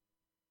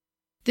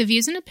The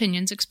views and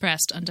opinions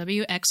expressed on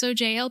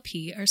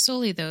WXOJLP are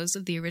solely those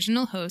of the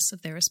original hosts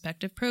of their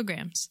respective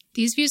programs.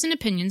 These views and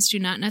opinions do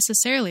not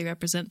necessarily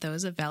represent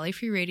those of Valley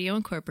Free Radio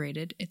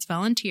Incorporated, its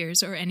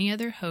volunteers, or any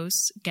other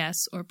hosts,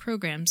 guests, or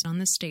programs on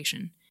this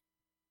station.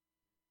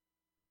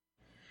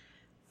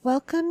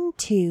 Welcome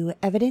to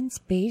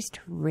Evidence-Based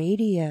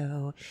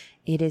Radio.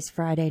 It is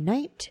Friday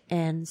night,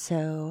 and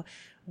so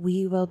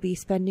we will be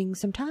spending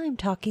some time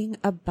talking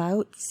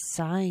about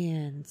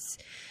science.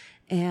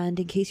 And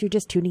in case you're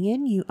just tuning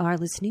in, you are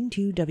listening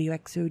to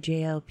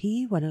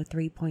WXOJLP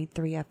 103.3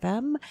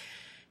 FM,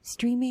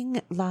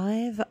 streaming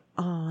live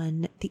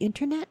on the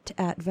internet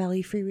at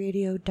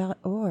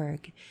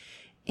valleyfreeradio.org.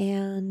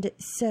 And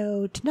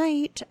so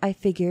tonight, I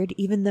figured,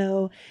 even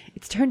though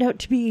it's turned out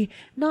to be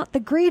not the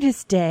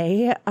greatest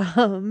day,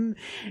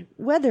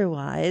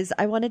 weather-wise,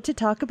 I wanted to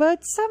talk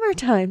about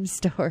summertime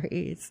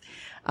stories,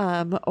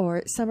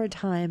 or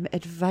summertime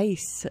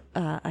advice,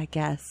 I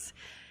guess.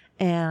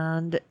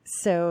 And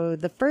so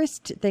the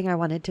first thing I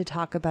wanted to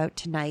talk about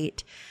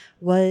tonight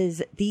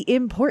was the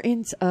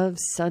importance of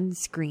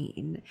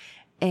sunscreen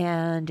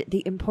and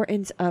the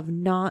importance of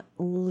not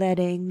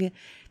letting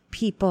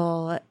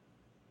people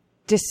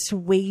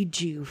dissuade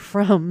you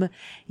from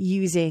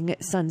using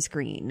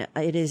sunscreen.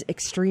 It is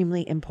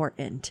extremely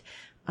important.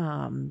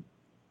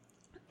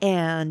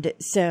 And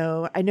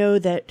so I know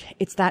that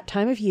it's that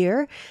time of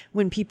year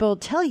when people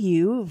tell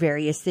you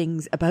various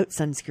things about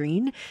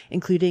sunscreen,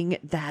 including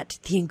that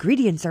the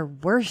ingredients are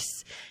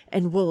worse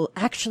and will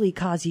actually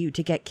cause you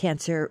to get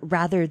cancer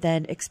rather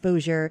than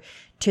exposure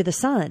to the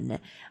sun.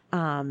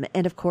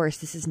 And of course,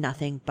 this is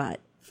nothing but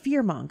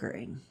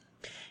fear-mongering.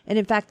 And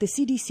in fact, the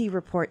CDC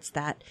reports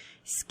that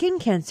skin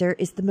cancer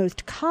is the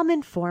most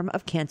common form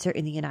of cancer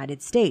in the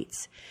United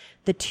States.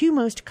 The two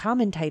most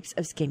common types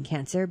of skin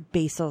cancer,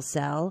 basal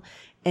cell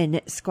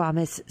and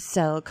squamous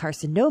cell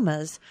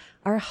carcinomas,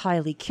 are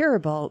highly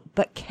curable,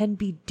 but can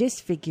be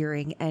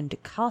disfiguring and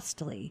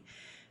costly.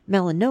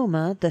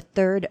 Melanoma, the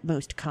third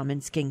most common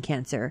skin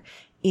cancer,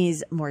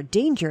 is more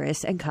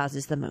dangerous and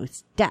causes the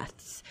most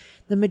deaths.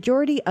 The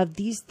majority of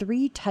these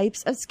three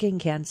types of skin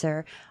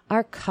cancer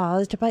are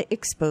caused by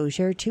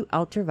exposure to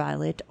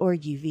ultraviolet or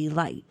UV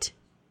light.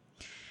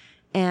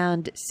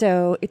 And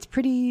so it's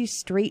pretty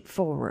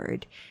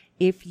straightforward.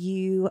 If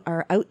you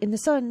are out in the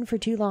sun for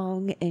too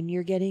long and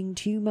you're getting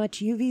too much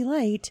UV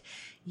light,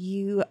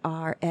 you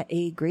are at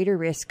a greater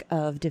risk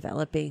of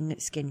developing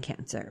skin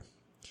cancer.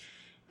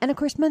 And of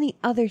course, many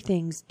other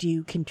things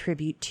do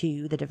contribute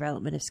to the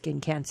development of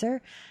skin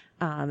cancer.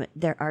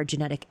 There are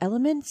genetic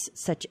elements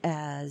such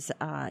as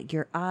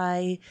your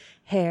eye,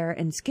 hair,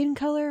 and skin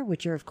color,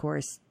 which are, of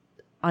course,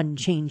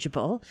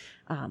 unchangeable.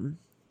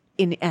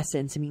 In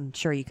essence, I mean,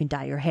 sure, you can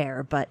dye your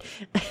hair, but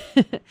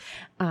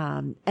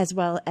as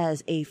well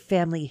as a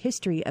family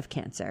history of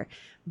cancer.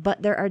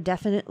 But there are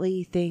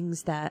definitely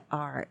things that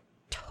are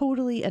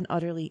totally and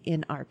utterly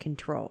in our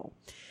control.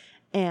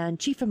 And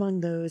chief among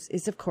those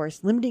is, of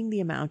course, limiting the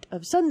amount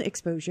of sun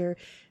exposure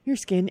your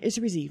skin is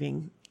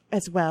receiving,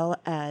 as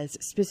well as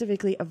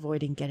specifically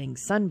avoiding getting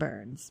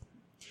sunburns.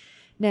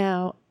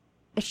 Now,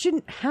 I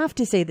shouldn't have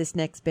to say this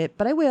next bit,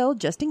 but I will,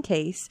 just in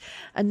case.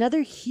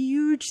 Another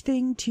huge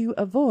thing to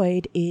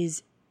avoid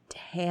is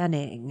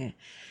tanning.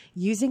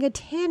 Using a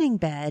tanning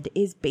bed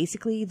is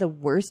basically the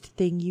worst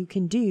thing you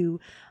can do,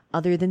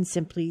 other than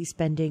simply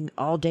spending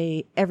all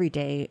day, every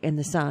day in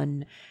the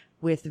sun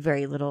with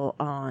very little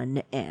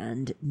on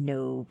and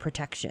no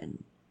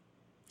protection.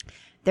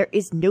 There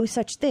is no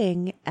such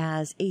thing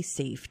as a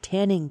safe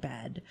tanning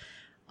bed.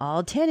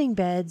 All tanning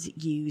beds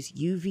use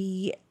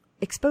UV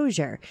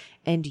exposure,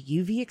 and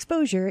UV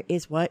exposure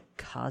is what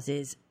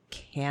causes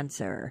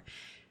cancer.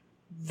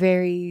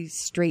 Very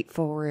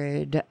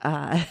straightforward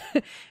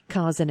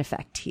cause and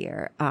effect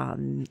here.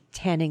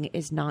 Tanning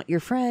is not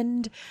your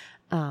friend.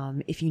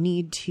 If you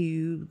need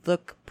to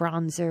look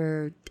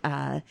bronzer,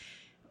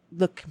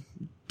 look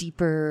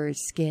deeper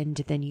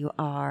skinned than you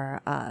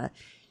are,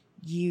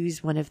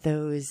 use one of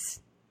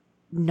those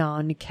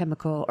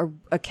non-chemical or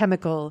a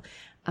chemical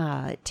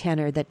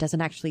tanner that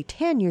doesn't actually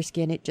tan your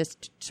skin. It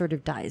just sort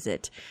of dyes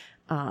it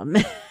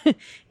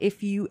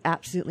if you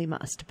absolutely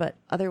must. But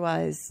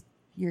otherwise,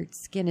 your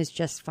skin is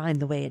just fine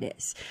the way it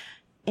is.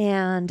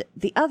 And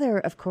the other,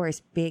 of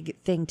course, big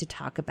thing to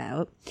talk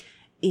about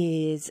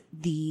is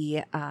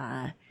the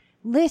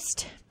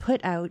list put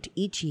out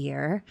each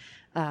year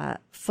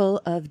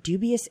full of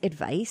dubious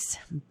advice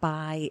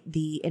by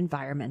the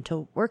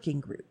Environmental Working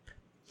Group.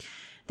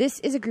 This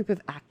is a group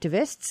of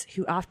activists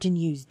who often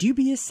use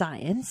dubious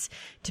science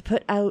to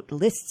put out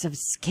lists of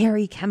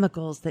scary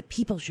chemicals that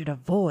people should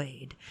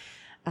avoid.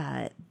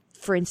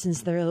 For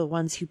instance, they're the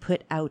ones who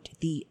put out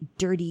the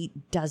Dirty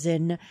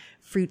Dozen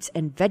fruits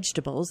and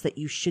vegetables that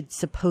you should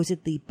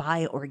supposedly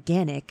buy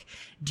organic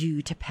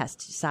due to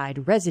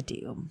pesticide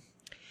residue.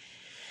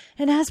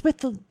 And as with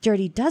the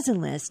Dirty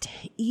Dozen list,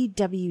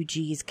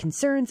 EWG's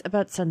concerns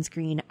about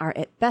sunscreen are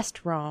at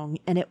best wrong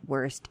and at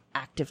worst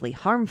actively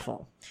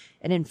harmful.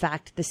 And in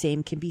fact, the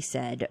same can be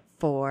said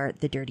for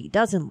the Dirty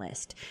Dozen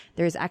list.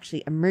 There is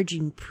actually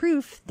emerging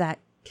proof that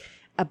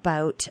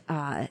about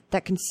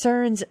that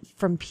concerns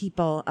from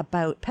people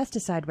about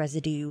pesticide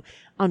residue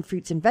on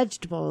fruits and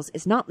vegetables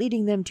is not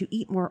leading them to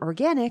eat more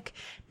organic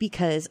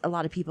because a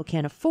lot of people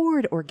can't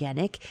afford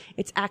organic.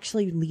 It's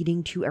actually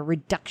leading to a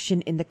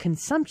reduction in the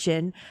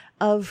consumption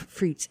of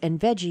fruits and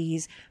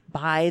veggies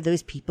by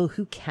those people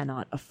who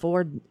cannot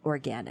afford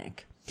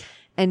organic.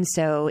 And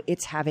so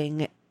it's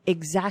having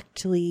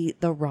exactly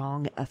the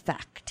wrong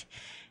effect.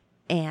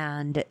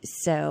 And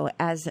so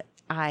as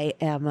I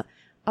am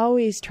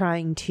always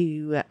trying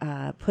to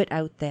put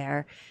out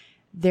there,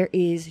 there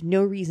is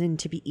no reason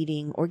to be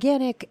eating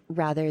organic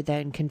rather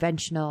than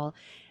conventional.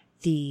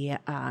 The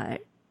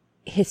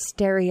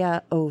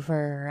hysteria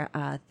over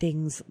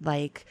things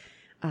like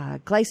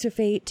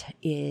glyphosate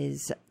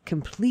is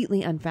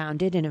completely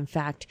unfounded. And in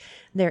fact,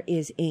 there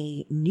is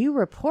a new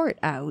report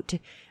out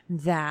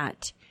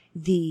that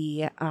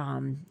the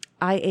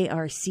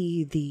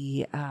IARC,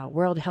 the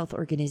World Health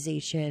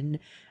Organization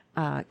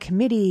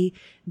committee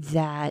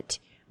that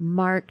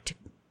marked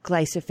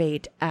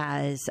glyphosate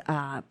as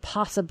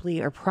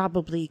possibly or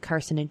probably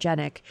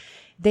carcinogenic,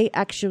 they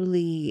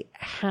actually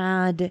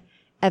had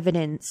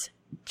evidence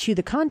to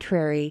the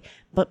contrary,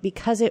 but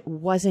because it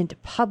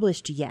wasn't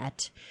published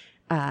yet,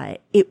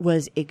 it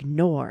was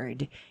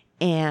ignored.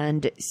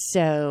 And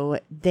so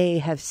they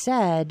have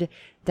said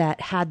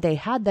that had they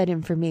had that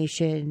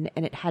information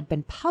and it had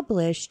been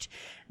published,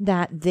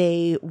 that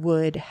they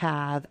would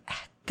have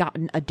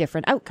gotten a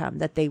different outcome,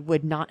 that they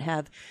would not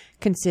have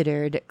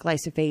considered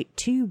glyphosate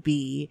to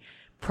be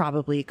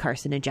probably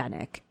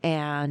carcinogenic.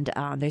 And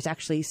there's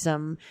actually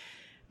some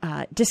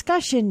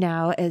discussion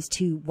now as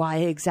to why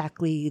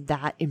exactly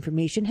that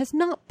information has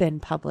not been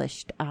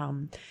published,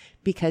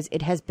 because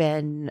it has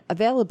been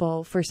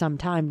available for some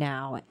time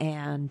now.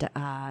 And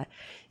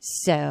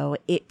so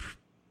it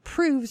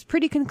proves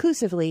pretty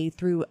conclusively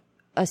through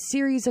a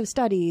series of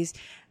studies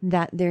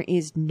that there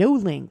is no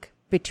link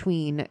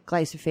between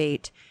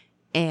glyphosate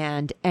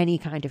and any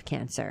kind of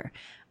cancer.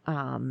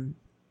 And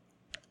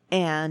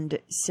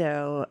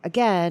so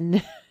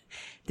again,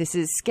 this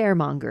is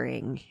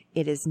scaremongering.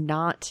 It is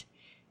not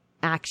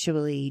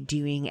actually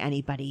doing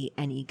anybody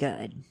any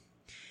good.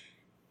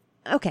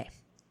 Okay,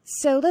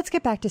 so let's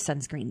get back to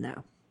sunscreen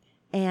though.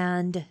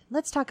 And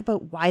let's talk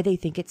about why they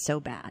think it's so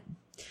bad.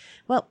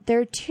 Well, there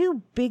are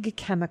two big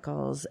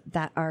chemicals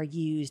that are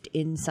used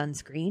in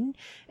sunscreen,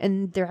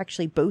 and they're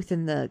actually both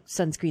in the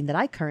sunscreen that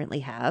I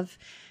currently have,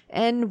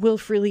 and will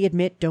freely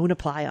admit don't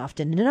apply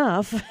often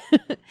enough.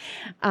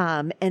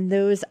 And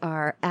those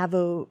are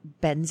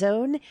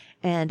avobenzone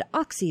and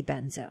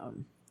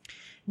oxybenzone.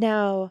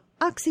 Now,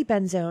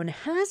 oxybenzone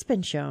has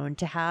been shown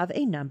to have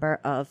a number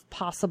of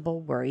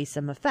possible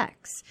worrisome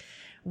effects.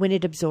 When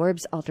it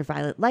absorbs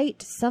ultraviolet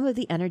light, some of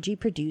the energy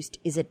produced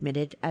is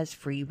emitted as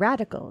free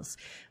radicals,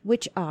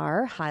 which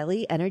are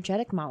highly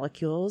energetic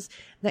molecules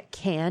that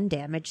can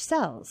damage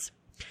cells.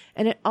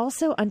 And it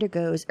also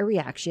undergoes a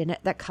reaction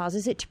that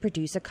causes it to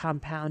produce a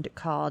compound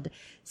called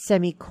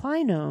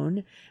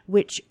semiquinone,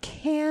 which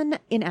can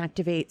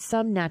inactivate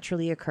some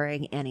naturally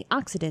occurring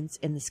antioxidants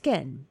in the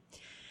skin.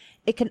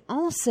 It can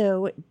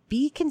also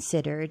be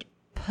considered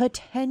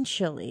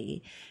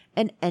potentially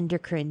an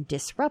endocrine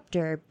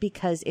disruptor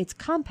because its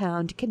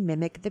compound can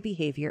mimic the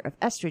behavior of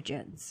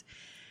estrogens.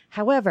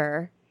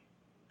 However,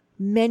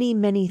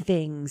 many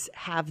things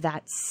have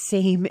that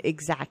same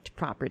exact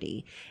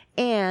property.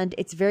 And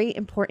it's very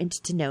important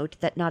to note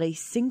that not a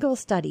single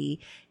study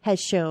has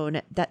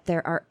shown that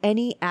there are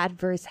any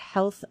adverse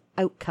health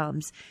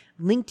outcomes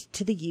linked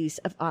to the use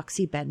of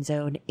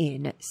oxybenzone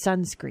in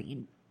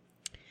sunscreen.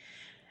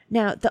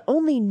 Now, the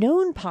only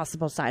known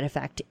possible side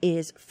effect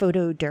is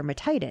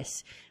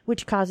photodermatitis,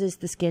 which causes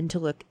the skin to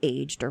look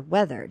aged or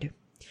weathered.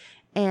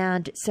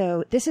 And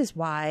so this is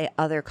why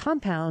other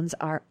compounds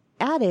are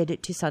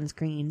added to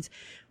sunscreens,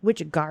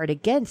 which guard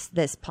against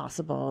this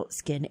possible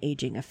skin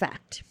aging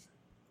effect.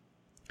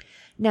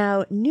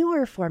 Now,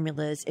 newer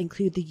formulas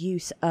include the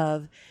use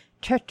of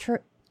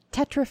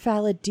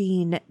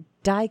tetraphthalidine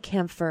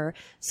dicamphor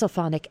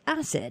sulfonic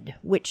acid,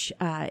 which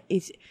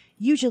is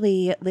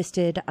usually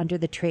listed under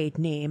the trade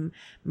name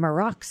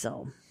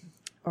Maroxyl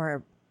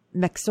or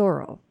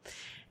Mexoryl.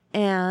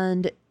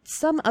 And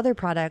some other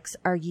products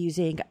are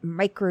using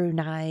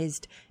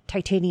micronized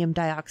titanium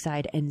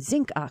dioxide and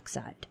zinc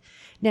oxide.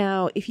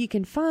 Now, if you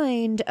can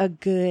find a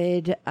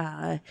good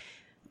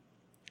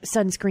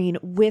sunscreen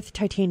with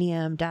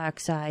titanium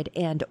dioxide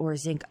and or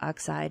zinc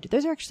oxide,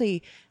 those are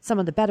actually some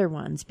of the better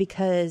ones,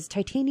 because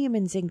titanium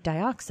and zinc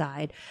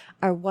dioxide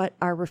are what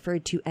are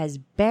referred to as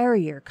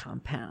barrier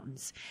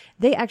compounds.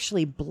 They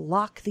actually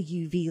block the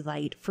UV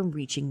light from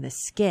reaching the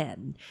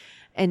skin.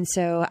 And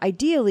so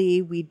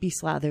ideally, we'd be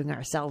slathering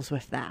ourselves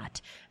with that.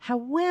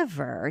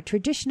 However,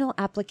 traditional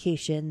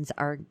applications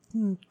are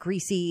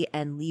greasy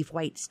and leave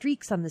white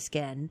streaks on the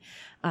skin.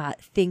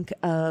 Think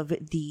of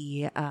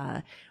the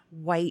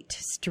white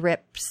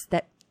strips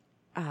that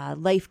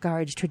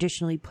lifeguards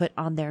traditionally put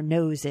on their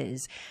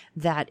noses.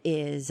 That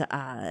is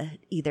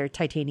either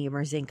titanium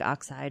or zinc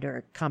oxide or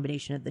a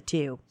combination of the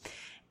two.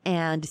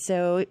 And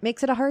so it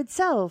makes it a hard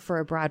sell for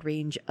a broad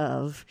range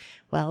of,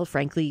 well,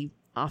 frankly,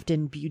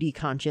 often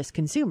beauty-conscious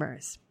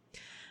consumers.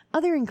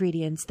 Other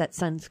ingredients that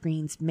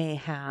sunscreens may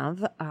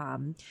have,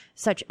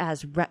 such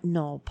as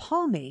retinol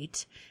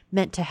palmate,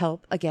 meant to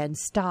help, again,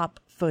 stop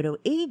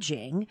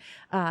photoaging,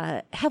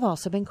 have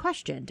also been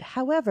questioned.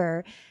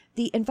 However,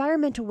 the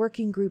Environmental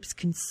Working Group's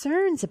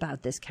concerns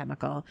about this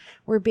chemical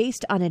were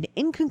based on an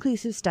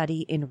inconclusive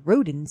study in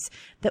rodents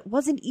that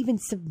wasn't even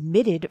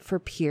submitted for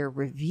peer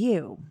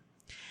review.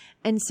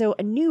 And so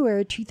a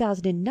newer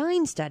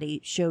 2009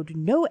 study showed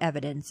no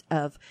evidence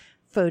of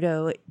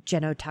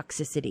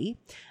photogenotoxicity.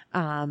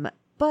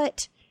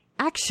 But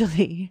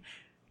actually,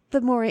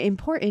 the more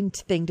important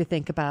thing to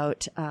think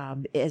about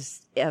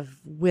is of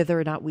whether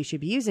or not we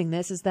should be using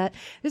this is that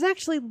there's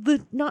actually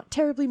not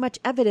terribly much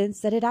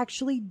evidence that it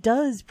actually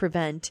does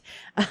prevent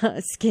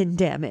skin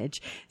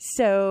damage.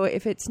 So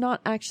if it's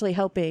not actually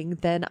helping,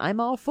 then I'm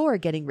all for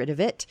getting rid of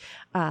it,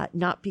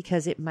 not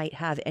because it might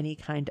have any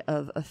kind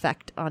of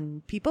effect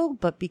on people,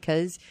 but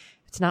because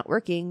it's not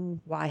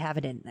working, why have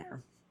it in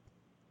there?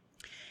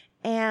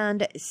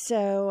 And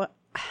so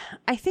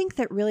I think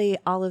that really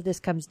all of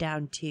this comes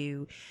down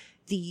to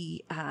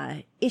the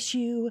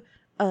issue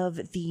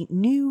of the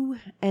new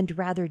and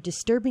rather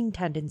disturbing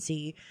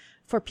tendency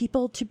for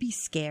people to be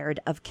scared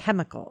of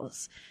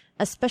chemicals,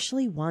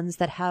 especially ones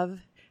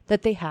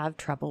that they have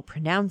trouble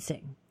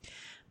pronouncing.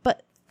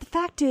 But the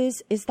fact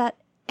is that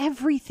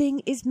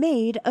everything is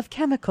made of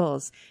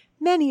chemicals,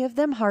 many of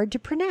them hard to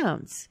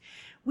pronounce.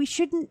 We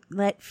shouldn't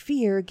let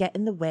fear get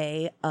in the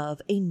way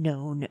of a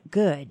known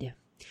good.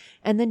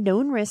 And the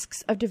known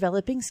risks of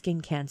developing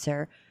skin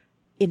cancer,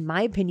 in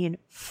my opinion,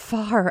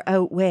 far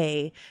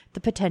outweigh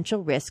the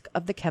potential risk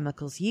of the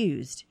chemicals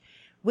used,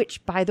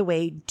 which, by the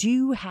way,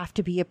 do have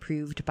to be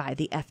approved by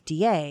the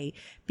FDA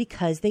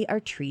because they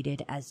are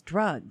treated as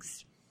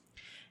drugs.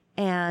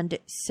 And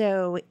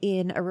so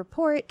in a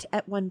report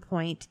at one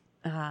point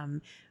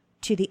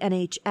to the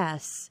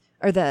NHS,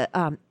 or the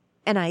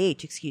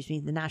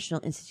NIH, the National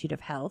Institute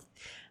of Health,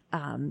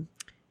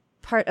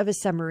 part of a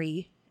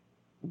summary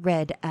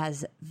read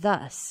as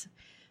thus: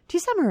 to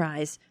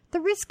summarize, the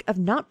risk of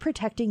not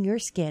protecting your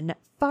skin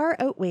far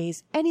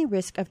outweighs any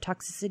risk of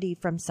toxicity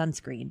from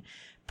sunscreen.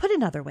 Put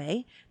another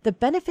way, the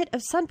benefit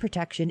of sun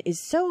protection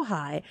is so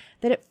high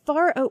that it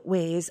far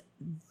outweighs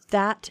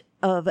that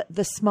of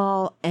the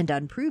small and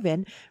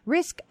unproven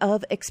risk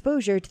of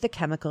exposure to the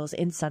chemicals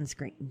in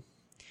sunscreen.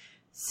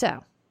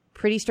 So,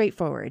 pretty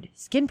straightforward.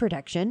 Skin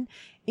protection,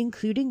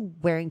 including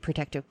wearing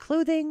protective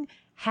clothing,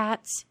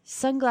 hats,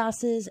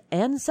 sunglasses,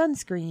 and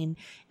sunscreen,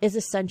 is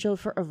essential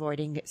for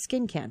avoiding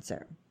skin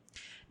cancer.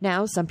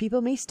 Now, some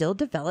people may still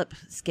develop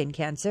skin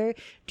cancer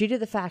due to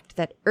the fact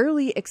that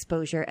early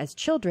exposure as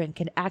children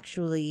can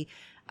actually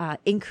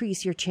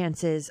increase your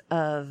chances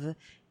of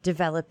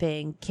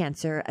developing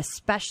cancer,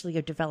 especially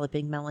of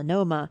developing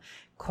melanoma,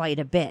 quite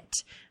a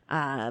bit.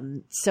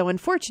 So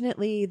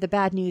unfortunately, the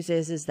bad news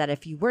is that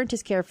if you weren't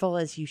as careful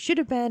as you should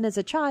have been as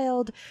a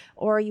child,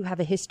 or you have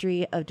a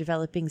history of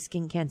developing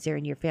skin cancer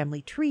in your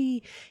family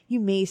tree,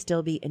 you may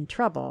still be in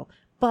trouble,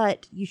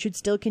 but you should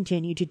still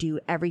continue to do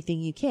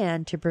everything you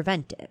can to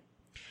prevent it.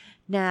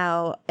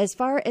 Now, as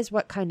far as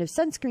what kind of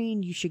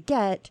sunscreen you should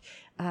get,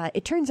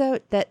 it turns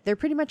out that they're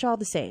pretty much all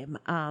the same.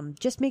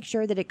 Just make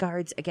sure that it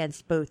guards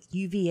against both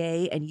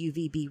UVA and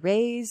UVB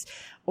rays,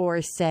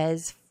 or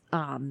says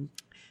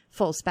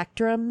full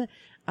spectrum,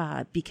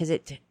 because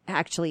it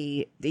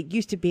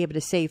used to be able to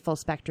say full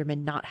spectrum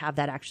and not have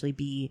that actually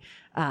be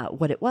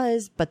what it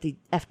was, but the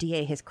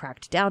FDA has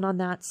cracked down on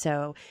that.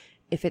 So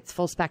if it's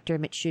full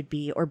spectrum, it should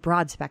be, or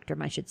broad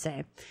spectrum, I should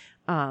say,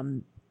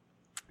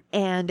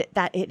 and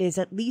that it is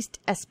at least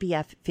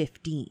SPF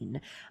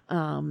 15.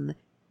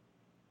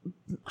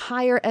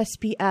 Higher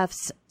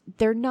SPFs,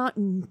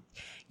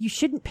 you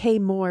shouldn't pay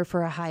more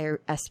for a higher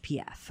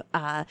SPF.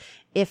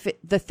 If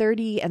the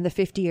 30 and the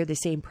 50 are the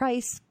same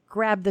price,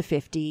 grab the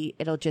 50.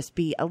 It'll just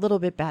be a little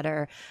bit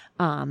better.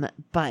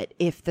 But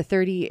if the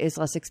 30 is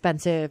less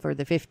expensive, or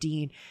the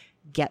 15,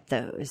 get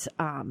those.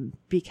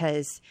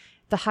 Because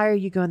the higher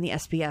you go in the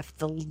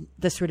SPF,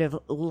 the sort of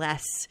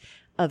less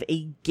of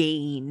a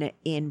gain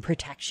in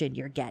protection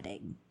you're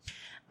getting.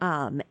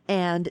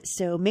 And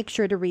so make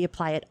sure to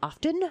reapply it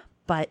often,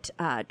 but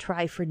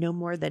try for no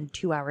more than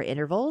 2-hour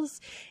intervals,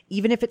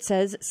 even if it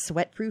says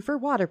sweat-proof or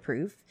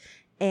waterproof.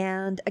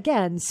 And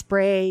again,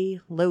 spray,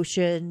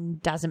 lotion,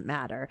 doesn't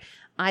matter.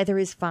 Either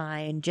is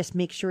fine. Just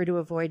make sure to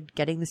avoid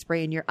getting the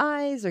spray in your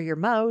eyes or your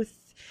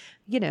mouth,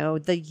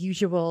 the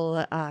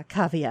usual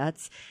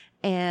caveats.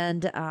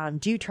 And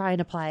do try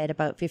and apply it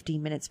about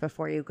 15 minutes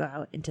before you go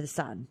out into the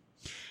sun.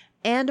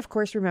 And of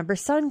course, remember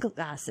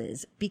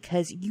sunglasses,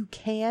 because you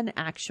can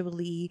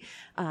actually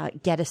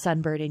get a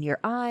sunburn in your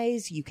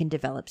eyes. You can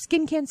develop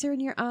skin cancer in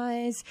your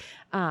eyes.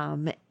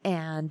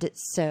 And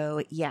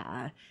so,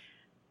 yeah.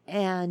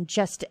 And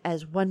just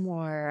as one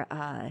more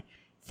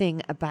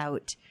thing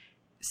about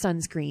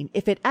sunscreen,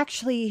 if it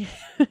actually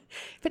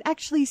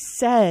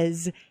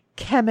says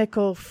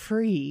chemical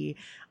free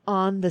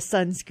on the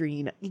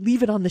sunscreen,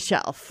 leave it on the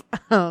shelf.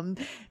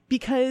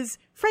 Because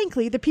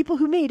frankly, the people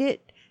who made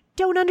it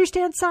don't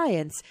understand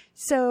science.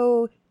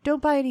 So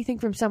don't buy anything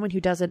from someone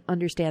who doesn't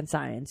understand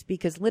science,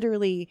 because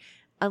literally,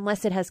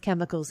 unless it has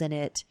chemicals in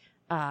it,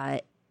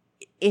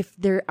 if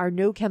there are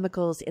no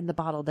chemicals in the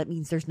bottle, that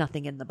means there's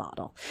nothing in the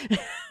bottle.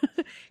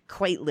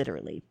 Quite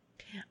literally.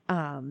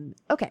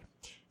 Okay.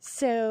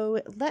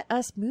 So let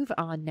us move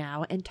on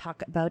now and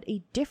talk about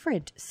a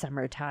different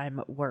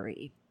summertime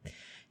worry.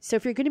 So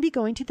if you're going to be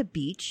going to the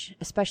beach,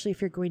 especially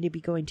if you're going to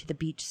be going to the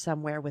beach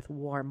somewhere with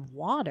warm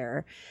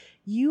water,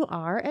 you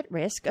are at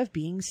risk of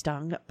being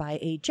stung by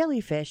a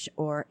jellyfish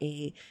or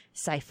a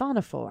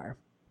siphonophore.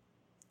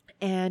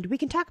 And we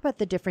can talk about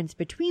the difference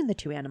between the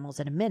two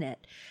animals in a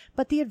minute,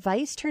 but the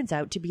advice turns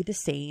out to be the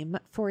same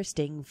for a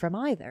sting from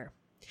either.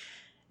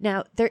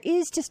 Now, there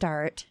is, to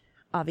start,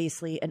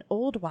 obviously, an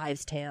old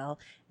wives' tale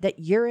that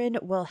urine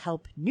will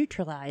help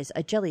neutralize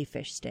a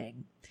jellyfish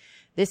sting.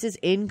 This is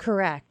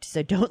incorrect,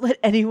 so don't let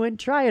anyone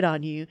try it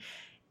on you,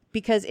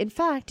 because in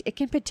fact, it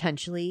can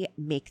potentially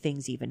make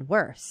things even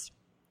worse.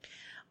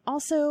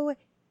 Also,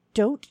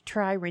 don't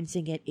try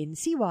rinsing it in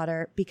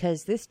seawater,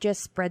 because this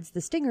just spreads the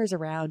stingers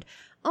around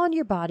on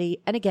your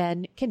body and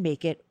again can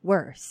make it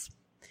worse.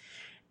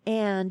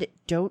 And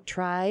don't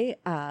try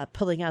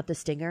pulling out the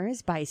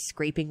stingers by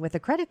scraping with a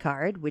credit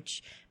card,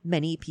 which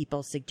many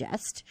people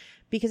suggest,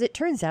 because it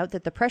turns out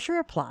that the pressure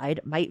applied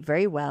might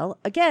very well,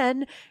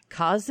 again,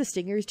 cause the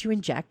stingers to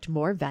inject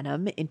more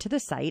venom into the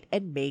site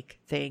and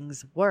make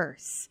things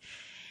worse.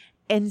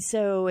 And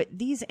so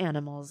these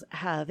animals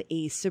have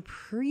a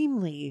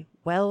supremely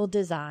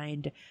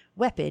well-designed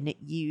weapon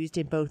used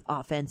in both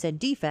offense and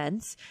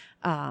defense.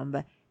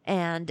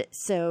 And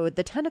so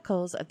the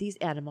tentacles of these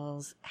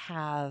animals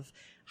have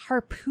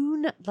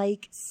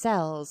harpoon-like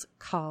cells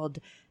called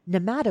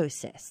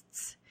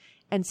nematocysts.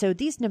 And so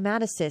these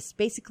nematocysts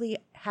basically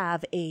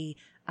have a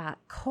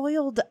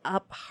coiled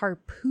up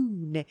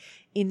harpoon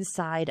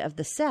inside of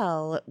the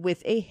cell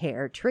with a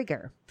hair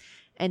trigger.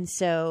 And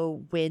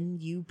so when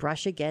you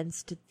brush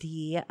against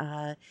the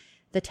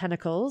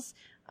tentacles,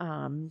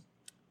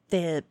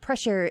 the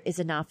pressure is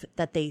enough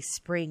that they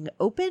spring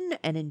open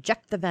and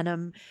inject the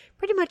venom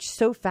pretty much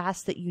so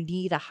fast that you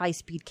need a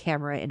high-speed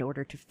camera in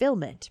order to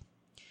film it.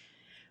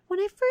 When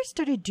I first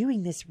started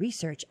doing this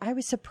research, I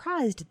was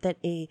surprised that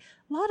a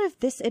lot of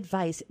this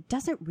advice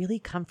doesn't really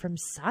come from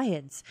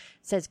science,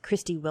 says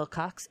Christy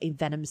Wilcox, a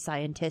venom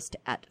scientist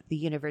at the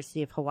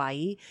University of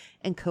Hawaii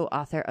and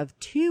co-author of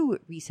 2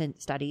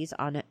 recent studies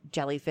on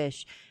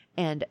jellyfish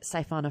and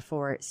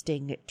siphonophore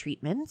sting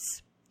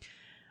treatments.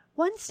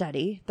 One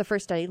study, the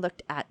first study,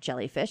 looked at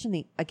jellyfish, and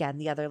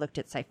the other looked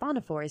at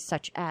siphonophores,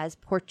 such as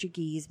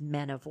Portuguese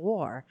men of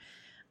war.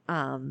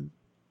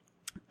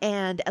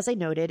 And as I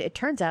noted, it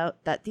turns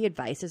out that the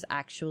advice is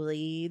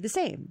actually the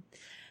same,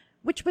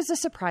 which was a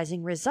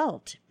surprising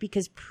result,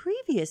 because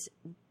previous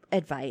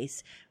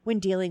advice when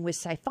dealing with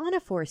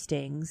siphonophore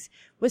stings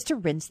was to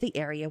rinse the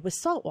area with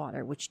salt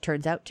water, which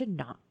turns out to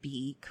not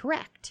be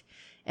correct.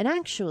 And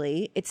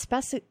actually, it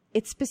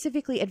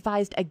specifically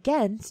advised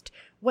against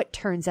what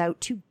turns out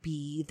to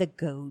be the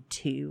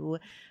go-to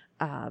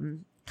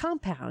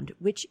compound,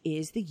 which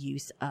is the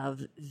use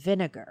of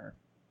vinegar.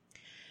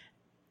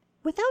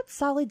 Without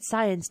solid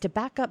science to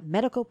back up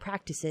medical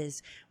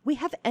practices, we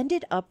have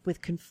ended up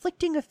with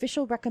conflicting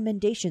official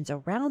recommendations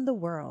around the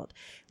world,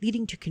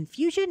 leading to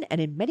confusion and,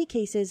 in many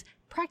cases,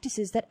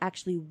 practices that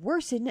actually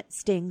worsen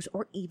stings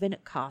or even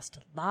cost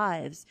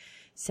lives,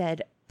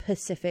 said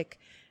Pacific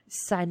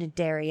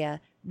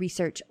Cnidaria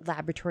Research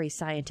Laboratory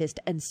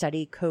scientist and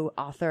study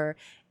co-author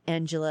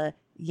Angela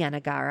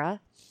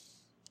Yanagihara,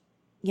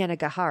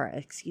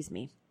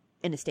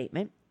 in a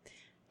statement.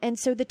 And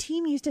so the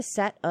team used a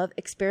set of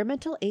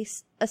experimental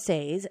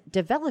assays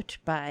developed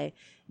by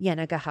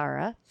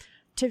Yanagihara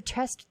to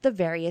test the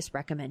various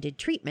recommended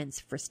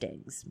treatments for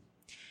stings.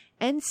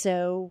 And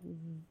so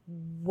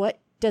what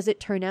does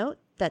it turn out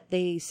that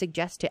they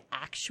suggest to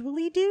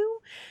actually do?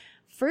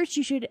 First,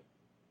 you should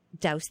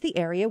douse the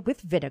area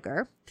with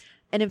vinegar.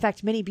 And in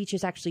fact, many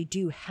beaches actually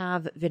do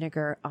have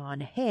vinegar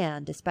on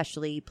hand,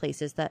 especially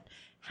places that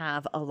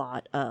have a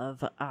lot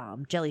of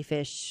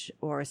jellyfish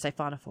or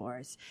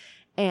siphonophores.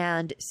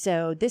 And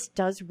so this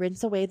does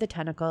rinse away the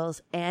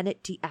tentacles and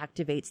it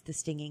deactivates the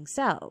stinging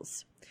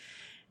cells.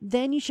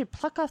 Then you should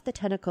pluck off the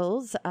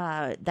tentacles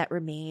that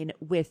remain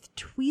with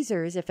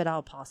tweezers if at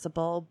all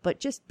possible,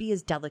 but just be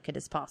as delicate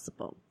as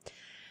possible.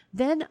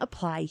 Then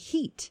apply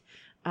heat,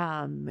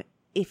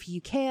 if you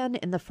can,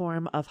 in the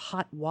form of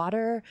hot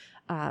water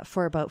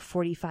for about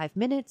 45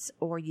 minutes,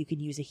 or you can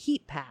use a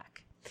heat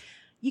pack.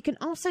 You can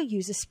also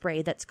use a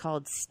spray that's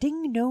called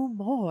Sting No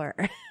More,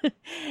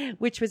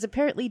 which was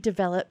apparently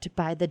developed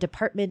by the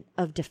Department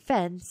of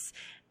Defense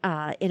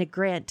in a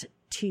grant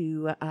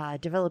to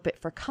develop it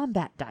for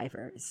combat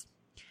divers.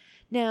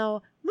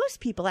 Now, most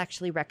people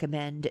actually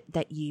recommend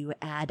that you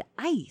add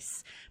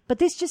ice, but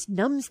this just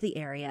numbs the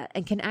area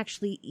and can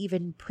actually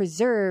even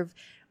preserve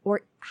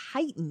or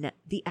heighten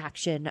the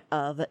action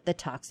of the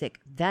toxic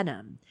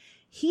venom.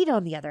 Heat,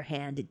 on the other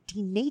hand,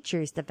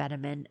 denatures the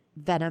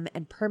venom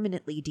and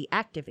permanently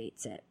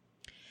deactivates it.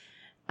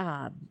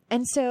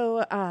 And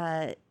so,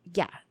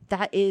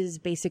 that is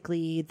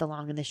basically the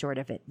long and the short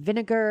of it.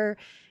 Vinegar,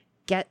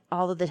 get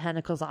all of the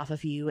tentacles off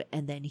of you,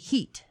 and then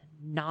heat,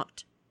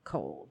 not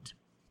cold.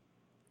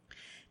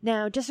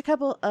 Now, just a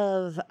couple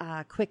of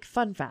quick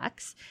fun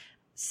facts.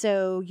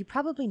 So you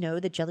probably know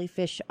that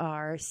jellyfish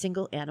are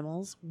single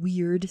animals,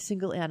 weird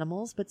single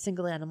animals, but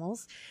single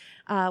animals.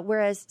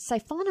 Whereas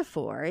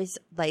siphonophores,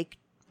 like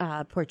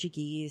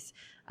Portuguese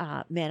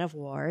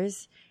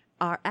man-of-wars,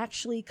 are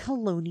actually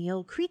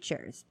colonial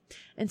creatures.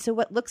 And so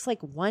what looks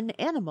like one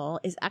animal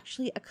is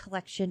actually a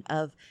collection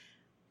of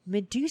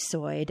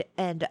medusoid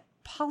and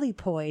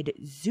polypoid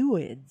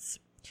zooids.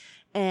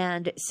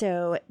 And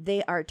so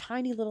they are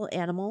tiny little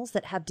animals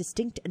that have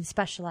distinct and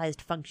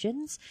specialized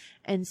functions.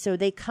 And so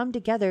they come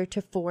together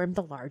to form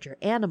the larger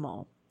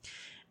animal.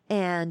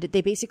 And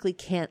they basically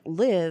can't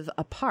live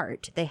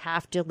apart. They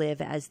have to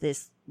live as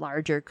this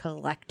larger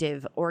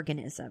collective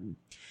organism.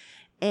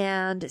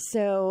 And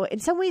so in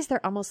some ways,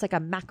 they're almost like a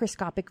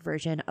macroscopic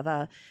version of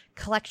a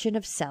collection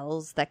of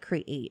cells that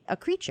create a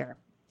creature.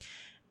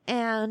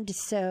 And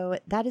so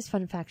that is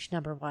fun fact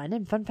number one.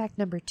 And fun fact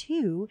number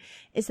two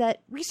is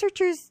that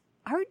researchers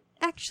aren't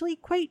actually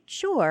quite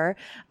sure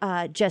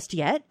just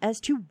yet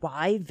as to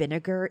why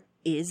vinegar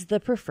is the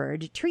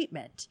preferred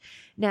treatment.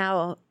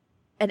 Now,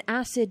 an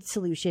acid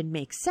solution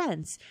makes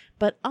sense,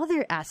 but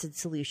other acid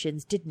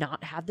solutions did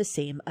not have the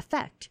same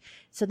effect.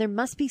 So there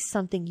must be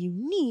something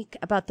unique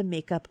about the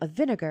makeup of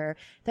vinegar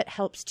that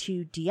helps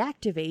to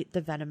deactivate the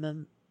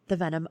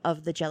venom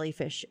of the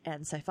jellyfish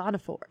and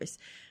siphonophores.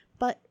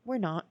 But we're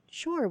not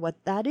sure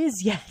what that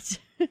is yet.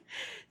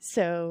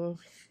 So,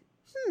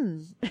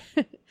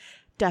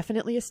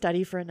 definitely a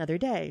study for another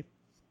day.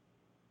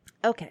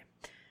 Okay,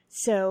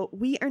 so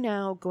we are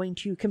now going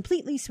to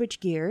completely switch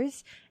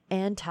gears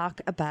and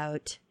talk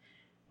about,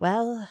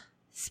 well,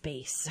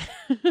 space.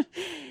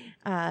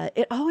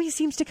 It always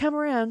seems to come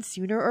around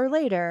sooner or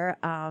later.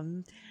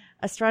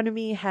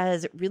 Astronomy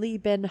has really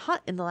been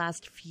hot in the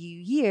last few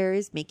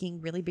years,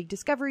 making really big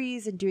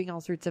discoveries and doing all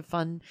sorts of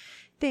fun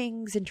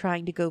things and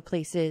trying to go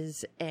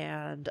places,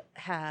 and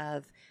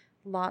have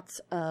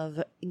lots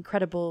of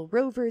incredible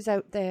rovers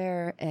out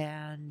there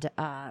and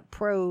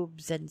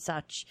probes and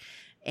such.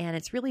 And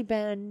it's really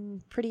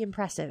been pretty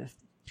impressive.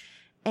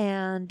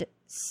 And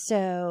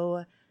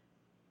so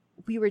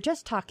we were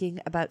just talking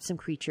about some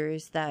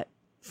creatures that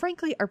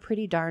frankly are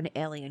pretty darn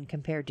alien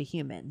compared to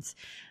humans.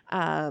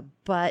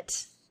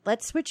 But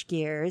let's switch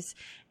gears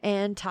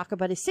and talk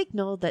about a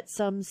signal that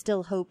some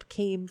still hope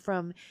came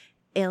from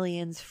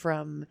aliens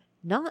from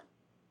not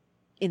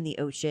in the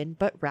ocean,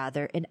 but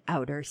rather in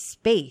outer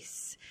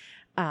space.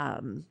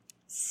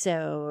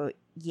 So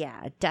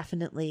yeah,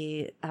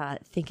 definitely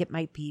think it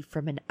might be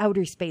from an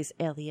outer space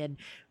alien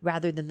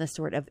rather than the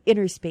sort of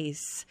inner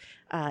space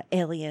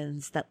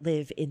aliens that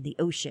live in the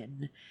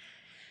ocean.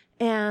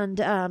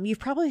 And you've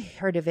probably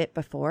heard of it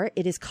before.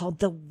 It is called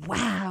the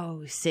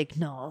WOW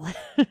signal.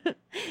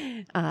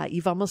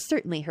 You've almost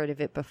certainly heard of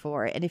it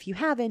before. And if you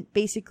haven't,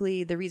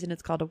 basically the reason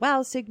it's called a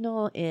WOW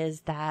signal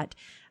is that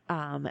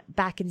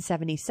back in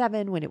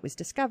 1977, when it was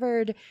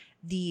discovered,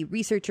 the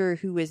researcher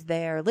who was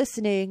there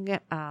listening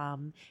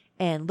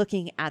and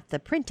looking at the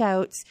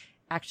printouts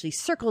actually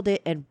circled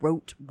it and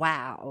wrote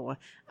WOW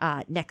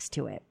next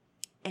to it.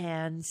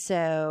 And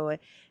so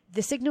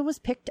the signal was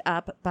picked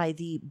up by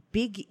the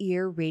Big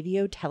Ear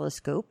Radio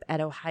Telescope at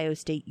Ohio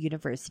State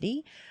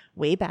University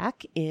way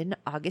back in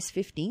August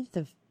 15th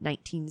of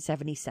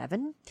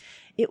 1977.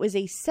 It was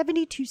a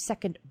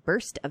 72-second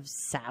burst of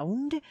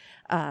sound,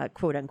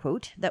 quote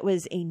unquote, that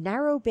was a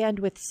narrow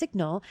bandwidth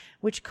signal,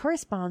 which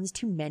corresponds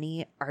to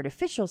many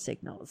artificial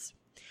signals.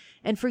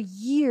 And for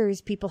years,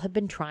 people have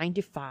been trying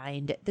to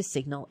find the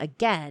signal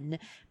again,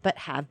 but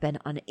have been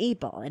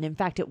unable. And in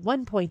fact, at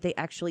one point, they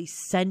actually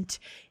sent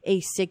a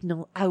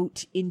signal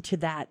out into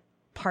that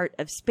part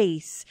of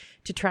space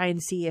to try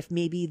and see if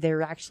maybe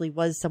there actually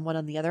was someone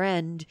on the other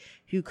end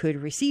who could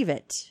receive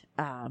it.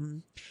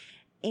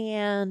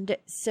 And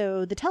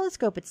so the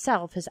telescope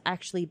itself has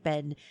actually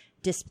been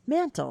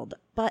dismantled,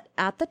 but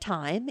at the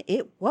time,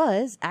 it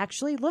was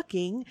actually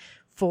looking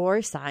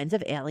for signs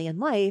of alien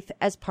life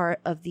as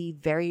part of the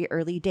very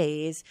early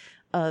days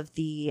of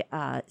the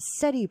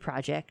SETI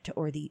project,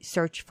 or the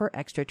Search for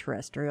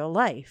Extraterrestrial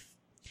Life.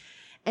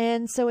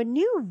 And so a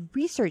new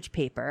research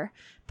paper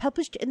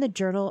published in the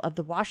Journal of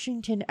the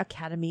Washington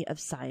Academy of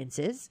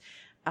Sciences,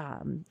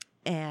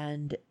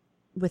 and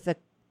with a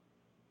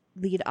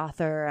lead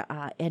author,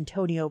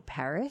 Antonio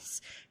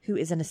Paris, who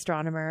is an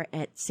astronomer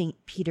at St.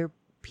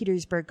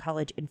 Petersburg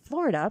College in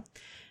Florida,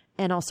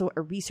 and also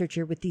a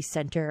researcher with the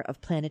Center of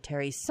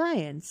Planetary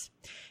Science,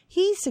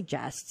 he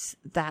suggests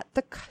that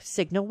the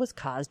signal was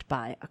caused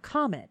by a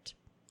comet.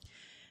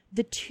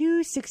 The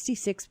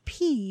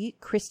 266P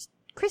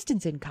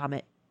Christensen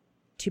comet,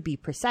 to be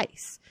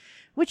precise,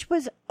 which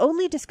was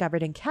only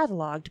discovered and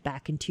cataloged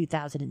back in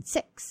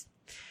 2006.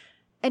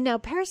 And now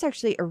Paris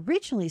actually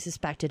originally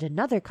suspected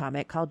another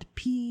comet called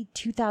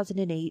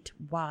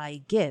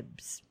P2008Y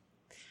Gibbs.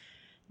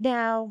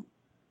 Now,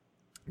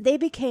 they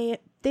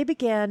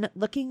began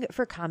looking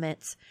for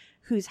comets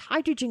whose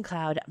hydrogen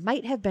cloud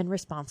might have been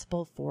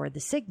responsible for the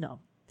signal.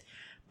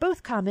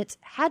 Both comets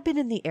had been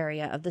in the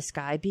area of the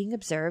sky being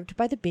observed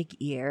by the Big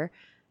Ear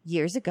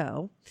years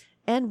ago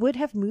and would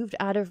have moved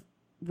out of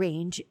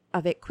range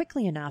of it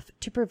quickly enough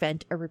to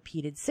prevent a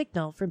repeated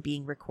signal from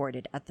being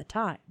recorded at the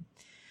time.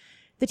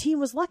 The team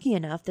was lucky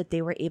enough that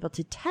they were able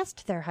to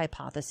test their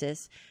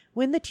hypothesis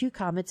when the two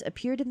comets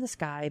appeared in the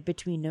sky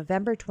between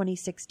November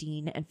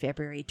 2016 and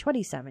February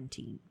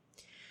 2017.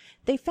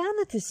 They found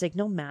that the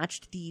signal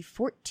matched the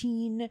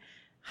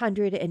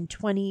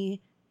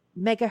 1420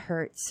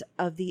 megahertz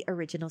of the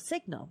original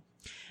signal.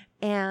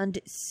 And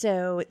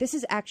so this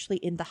is actually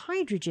in the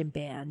hydrogen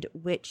band,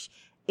 which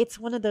it's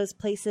one of those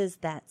places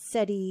that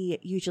SETI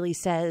usually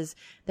says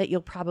that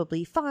you'll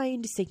probably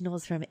find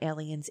signals from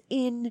aliens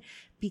in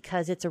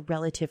because it's a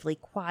relatively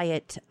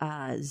quiet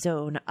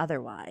zone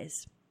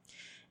otherwise.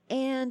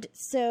 And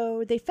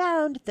so they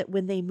found that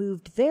when they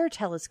moved their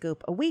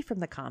telescope away from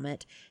the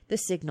comet, the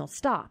signal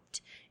stopped.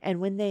 And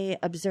when they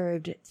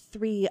observed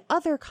 3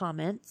 other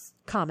comets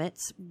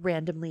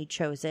randomly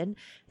chosen,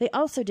 they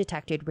also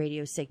detected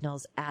radio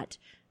signals at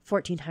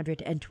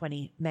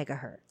 1420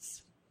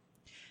 megahertz.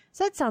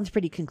 So that sounds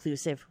pretty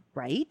conclusive,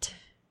 right?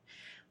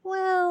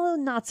 Well,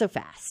 not so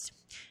fast.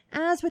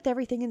 As with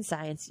everything in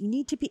science, you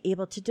need to be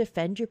able to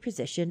defend your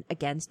position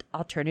against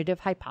alternative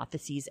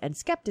hypotheses and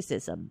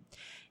skepticism.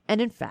 And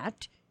in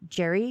fact,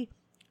 Jerry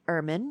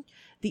Ehrman,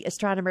 the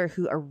astronomer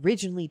who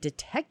originally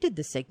detected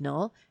the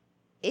signal,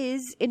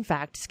 is in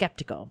fact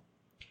skeptical.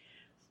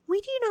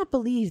 "We do not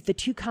believe the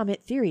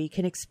two-comet theory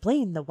can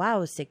explain the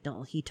WOW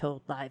signal," he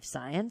told Live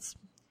Science.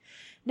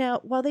 Now,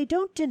 while they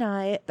don't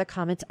deny the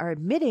comets are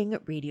emitting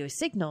radio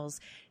signals,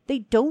 they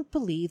don't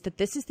believe that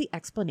this is the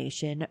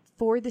explanation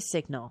for the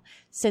signal,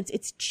 since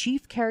its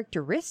chief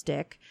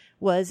characteristic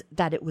was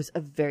that it was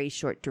of very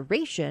short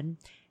duration,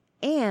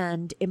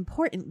 and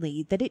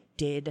importantly, that it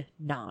did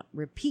not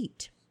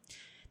repeat.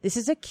 This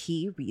is a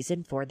key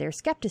reason for their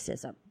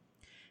skepticism.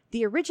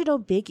 The original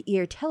Big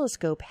Ear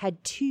telescope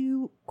had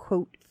 2,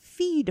 quote,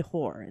 feed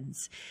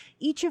horns,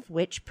 each of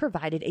which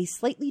provided a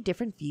slightly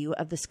different view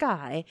of the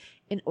sky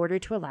in order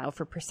to allow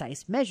for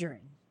precise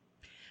measuring.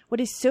 What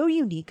is so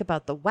unique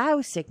about the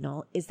WOW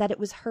signal is that it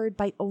was heard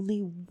by only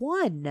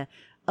one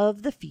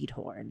of the feed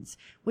horns,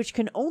 which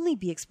can only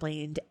be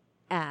explained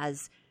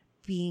as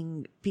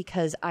being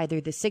because either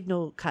the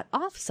signal cut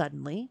off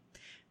suddenly,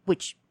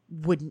 which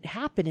wouldn't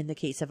happen in the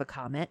case of a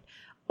comet,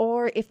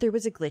 or if there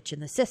was a glitch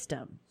in the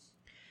system.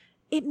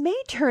 It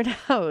may turn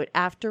out,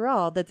 after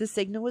all, that the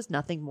signal was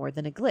nothing more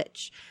than a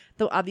glitch,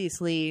 though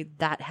obviously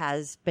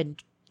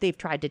they've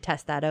tried to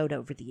test that out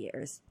over the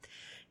years.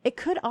 It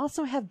could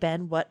also have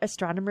been what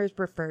astronomers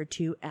refer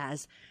to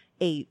as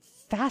a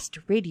fast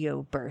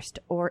radio burst,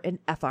 or an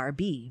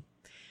FRB.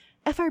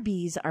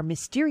 FRBs are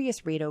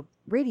mysterious radio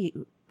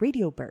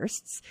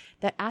bursts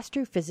that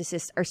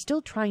astrophysicists are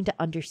still trying to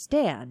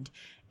understand,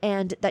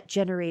 and that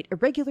generate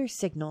irregular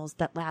signals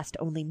that last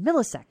only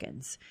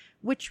milliseconds,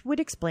 which would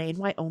explain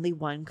why only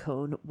one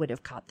cone would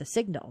have caught the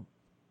signal.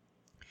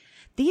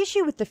 The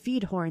issue with the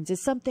feed horns is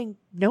something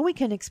no one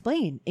can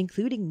explain,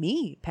 including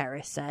me,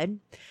 Paris said.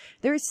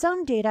 There is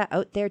some data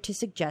out there to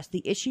suggest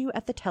the issue is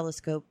at the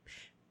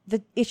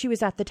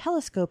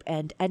telescope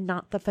end and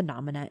not the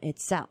phenomena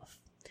itself.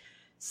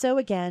 So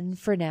again,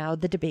 for now,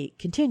 the debate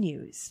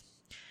continues.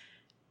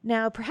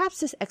 Now,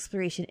 perhaps this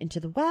exploration into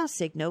the WOW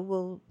signal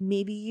will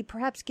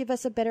perhaps give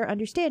us a better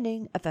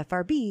understanding of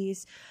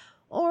FRBs,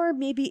 or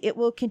maybe it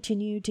will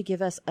continue to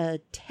give us a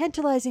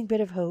tantalizing bit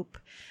of hope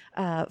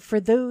for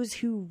those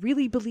who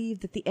really believe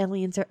that the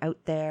aliens are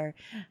out there,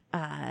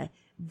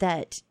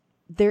 that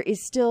there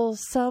is still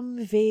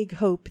some vague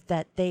hope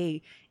that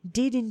they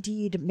did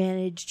indeed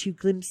manage to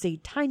glimpse a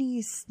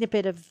tiny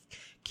snippet of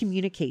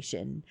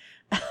communication.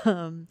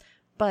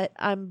 But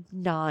I'm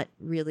not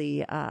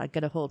really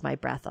going to hold my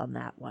breath on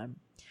that one.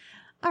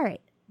 All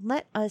right,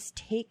 let us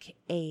take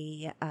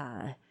a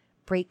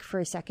break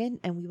for a second,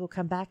 and we will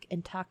come back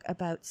and talk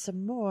about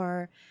some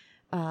more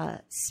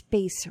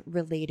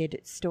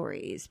space-related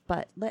stories.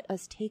 But let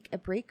us take a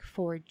break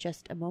for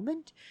just a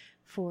moment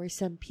for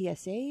some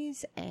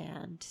PSAs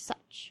and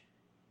such.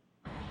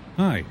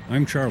 Hi,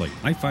 I'm Charlie.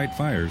 I fight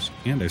fires,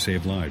 and I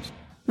save lives.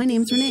 My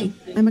name's Renee.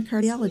 I'm a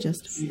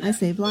cardiologist. I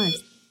save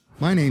lives.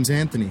 My name's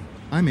Anthony.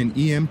 I'm an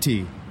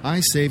EMT. I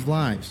save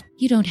lives.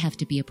 You don't have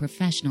to be a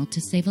professional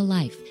to save a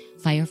life.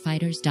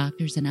 Firefighters,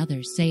 doctors, and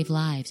others save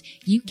lives.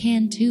 You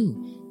can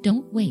too.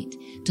 Don't wait.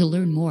 To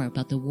learn more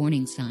about the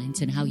warning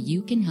signs and how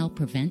you can help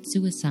prevent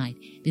suicide,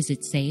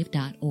 visit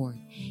save.org.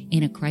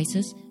 In a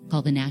crisis,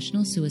 call the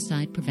National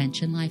Suicide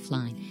Prevention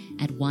Lifeline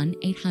at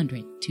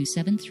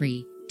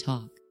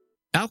 1-800-273-TALK.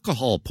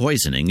 Alcohol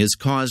poisoning is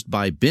caused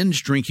by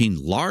binge drinking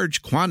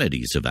large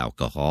quantities of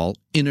alcohol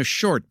in a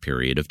short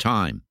period of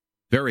time.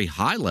 Very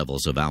high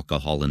levels of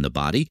alcohol in the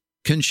body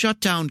can shut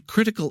down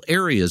critical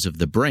areas of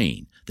the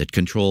brain, that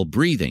control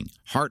breathing,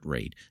 heart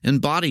rate, and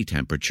body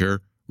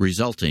temperature,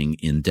 resulting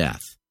in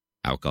death.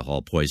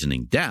 Alcohol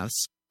poisoning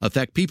deaths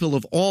affect people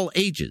of all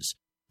ages,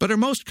 but are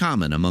most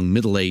common among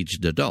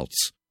middle-aged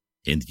adults.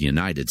 In the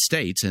United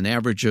States, an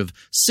average of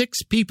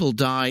 6 people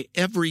die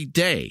every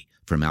day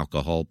from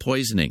alcohol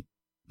poisoning.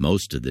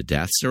 Most of the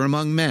deaths are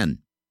among men.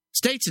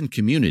 States and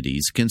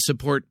communities can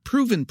support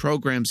proven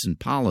programs and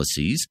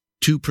policies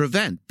to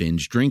prevent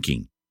binge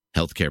drinking.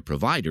 Healthcare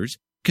providers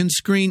can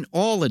screen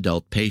all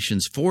adult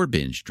patients for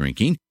binge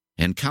drinking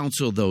and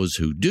counsel those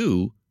who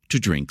do to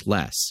drink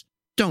less.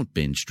 Don't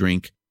binge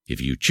drink.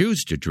 If you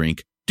choose to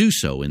drink, do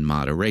so in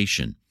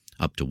moderation.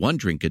 Up to 1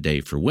 drink a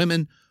day for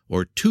women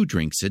or 2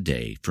 drinks a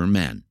day for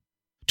men.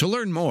 To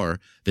learn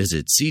more,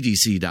 visit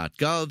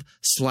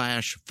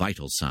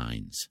cdc.gov/vital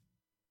signs.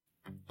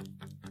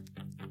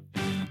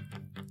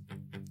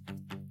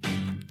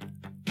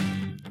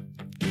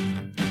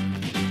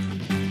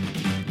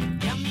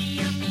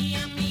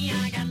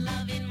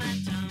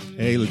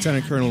 Hey,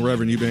 Lieutenant Colonel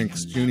Reverend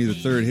Eubanks Jr.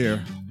 III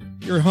here,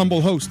 your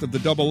humble host of the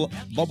Double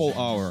Bubble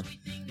Hour,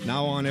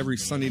 now on every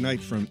Sunday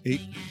night from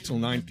 8 till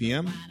 9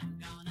 p.m.,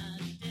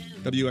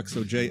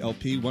 WXOJ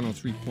LP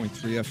 103.3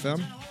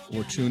 FM,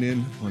 or tune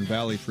in on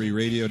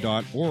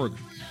valleyfreeradio.org.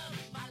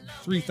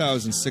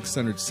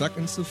 3,600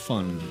 seconds of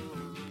fun.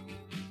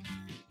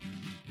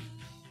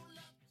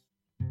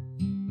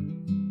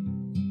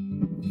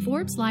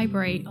 Forbes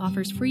Library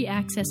offers free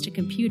access to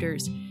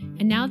computers,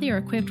 and now they are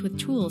equipped with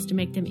tools to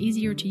make them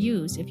easier to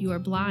use if you are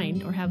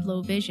blind or have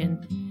low vision.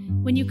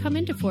 When you come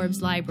into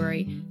Forbes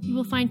Library, you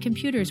will find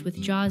computers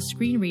with JAWS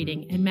screen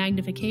reading and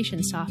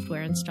magnification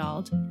software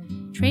installed.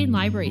 Trained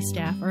library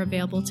staff are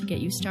available to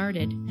get you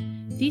started.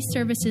 These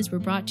services were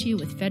brought to you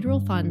with federal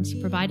funds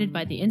provided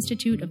by the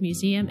Institute of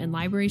Museum and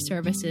Library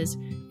Services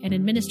and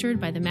administered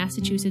by the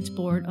Massachusetts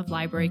Board of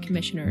Library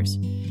Commissioners.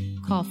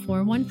 Call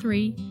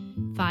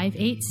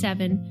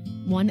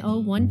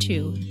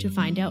 413-587-1012 to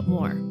find out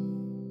more.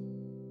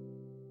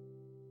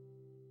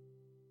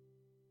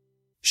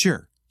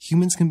 Sure,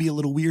 humans can be a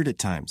little weird at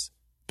times,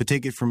 but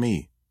take it from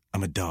me,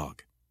 I'm a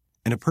dog.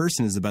 And a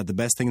person is about the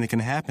best thing that can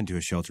happen to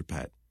a shelter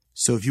pet.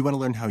 So if you want to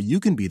learn how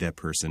you can be that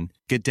person,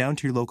 get down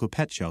to your local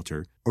pet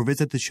shelter or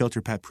visit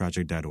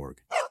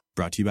theshelterpetproject.org.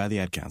 Brought to you by the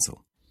Ad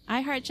Council.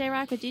 I Heart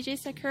J-Rock with DJ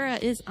Sakura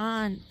is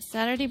on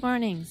Saturday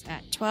mornings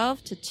at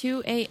 12 to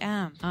 2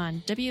 a.m.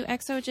 on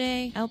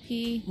WXOJ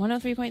LP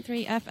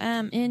 103.3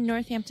 FM in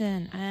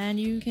Northampton. And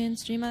you can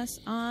stream us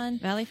on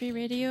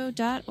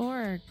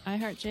valleyfreeradio.org. I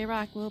Heart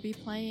J-Rock will be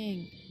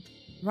playing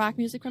rock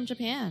music from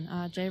Japan,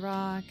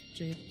 J-Rock,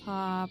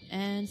 J-Pop,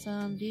 and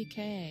some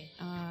DK.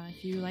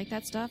 If you like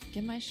that stuff,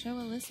 give my show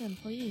a listen,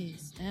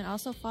 please. And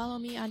also follow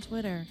me on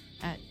Twitter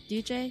at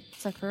DJ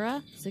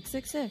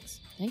Sakura666.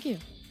 Thank you.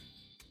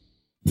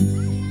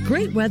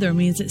 Great weather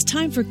means it's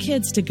time for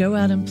kids to go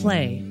out and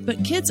play,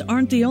 but kids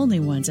aren't the only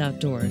ones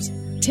outdoors.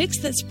 Ticks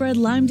that spread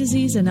Lyme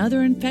disease and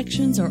other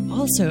infections are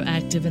also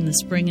active in the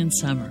spring and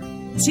summer.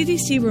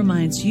 CDC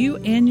reminds you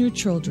and your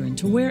children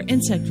to wear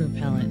insect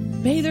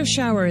repellent, bathe or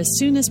shower as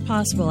soon as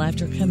possible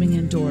after coming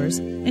indoors,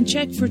 and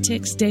check for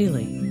ticks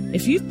daily.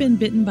 If you've been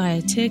bitten by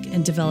a tick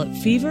and developed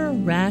fever,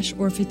 rash,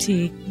 or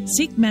fatigue,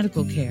 seek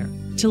medical care.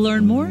 To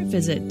learn more,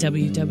 visit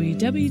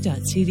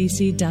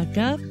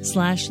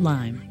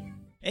www.cdc.gov/Lyme.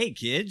 Hey,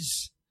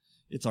 kids.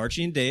 It's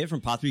Archie and Dave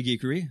from Pot 3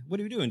 Geekery. What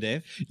are you doing,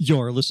 Dave?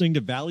 You're listening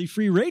to Valley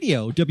Free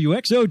Radio,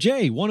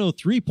 WXOJ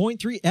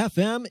 103.3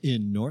 FM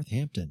in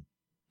Northampton,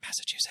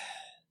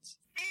 Massachusetts.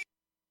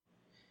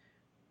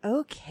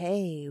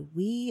 Okay,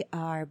 we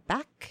are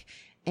back,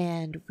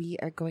 and we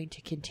are going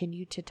to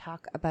continue to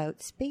talk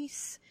about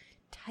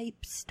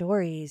space-type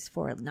stories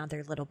for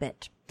another little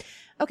bit.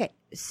 Okay,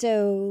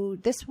 so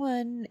this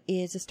one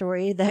is a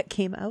story that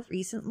came out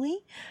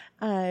recently.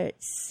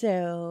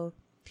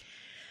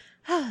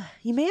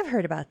 You may have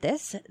heard about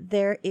this.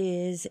 There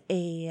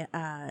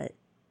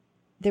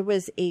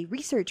was a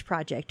research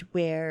project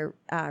where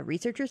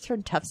researchers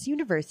from Tufts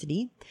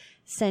University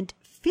sent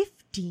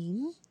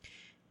 15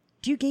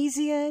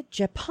 Dugasia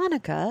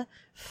japonica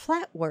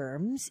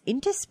flatworms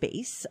into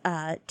space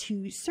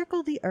to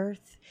circle the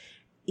Earth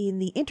in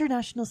the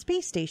International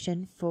Space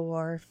Station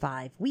for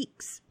 5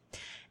 weeks.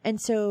 And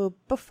so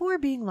before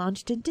being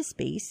launched into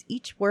space,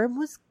 each worm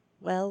was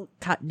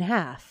cut in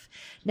half.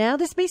 Now,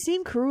 this may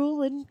seem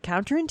cruel and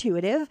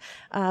counterintuitive,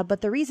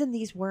 but the reason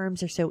these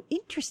worms are so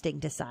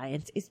interesting to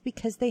science is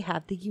because they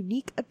have the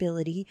unique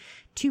ability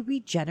to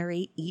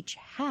regenerate each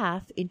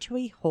half into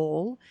a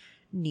whole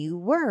new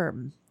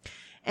worm.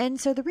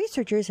 And so the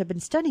researchers have been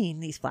studying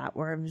these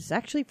flatworms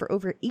actually for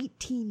over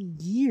 18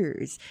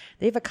 years.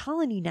 They have a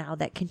colony now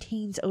that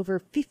contains over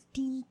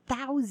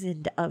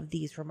 15,000 of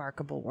these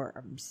remarkable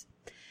worms.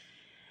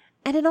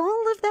 And in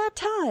all of that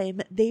time,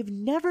 they've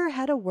never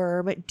had a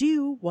worm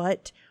do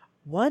what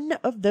one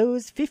of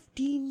those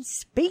 15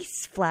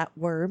 space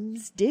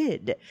flatworms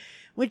did,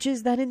 which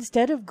is that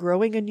instead of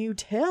growing a new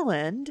tail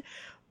end,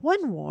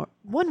 one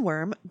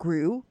worm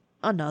grew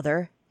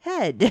another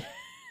head.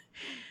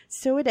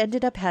 So it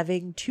ended up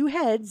having 2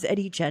 heads at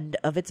each end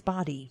of its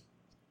body.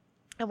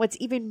 And what's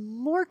even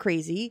more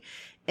crazy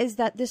is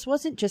that this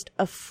wasn't just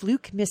a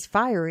fluke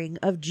misfiring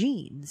of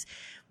genes.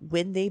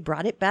 When they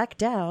brought it back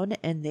down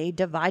and they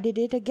divided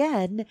it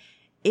again,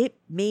 it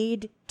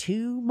made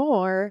 2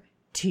 more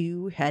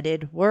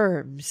two-headed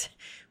worms,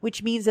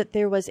 which means that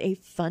there was a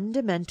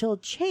fundamental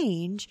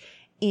change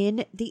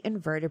in the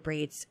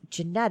invertebrate's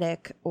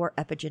genetic or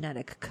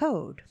epigenetic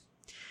code.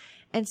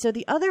 And so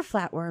the other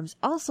flatworms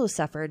also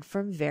suffered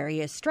from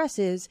various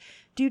stresses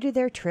due to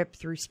their trip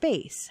through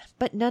space,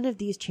 but none of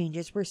these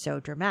changes were so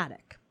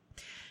dramatic.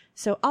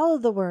 So all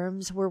of the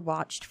worms were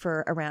watched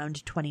for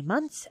around 20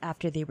 months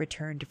after they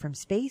returned from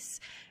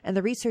space, and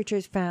the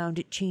researchers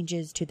found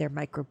changes to their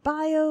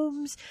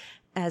microbiomes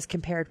as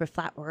compared with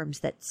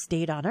flatworms that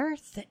stayed on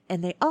Earth,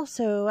 and they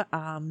also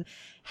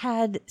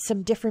had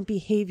some different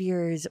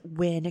behaviors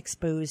when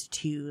exposed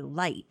to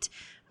light.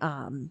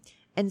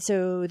 And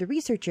so the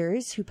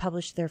researchers who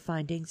published their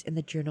findings in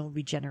the journal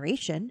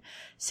Regeneration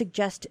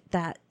suggest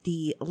that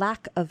the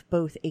lack of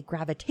both a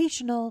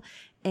gravitational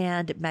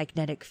and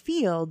magnetic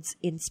fields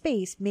in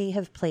space may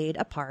have played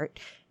a part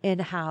in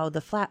how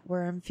the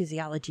flatworm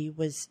physiology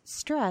was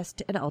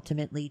stressed and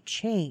ultimately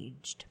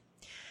changed.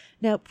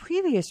 Now,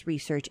 previous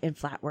research in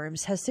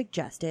flatworms has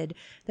suggested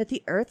that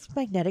the Earth's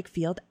magnetic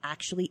field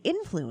actually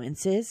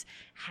influences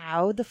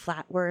how the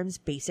flatworm's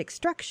basic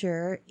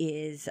structure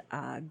is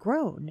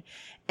grown.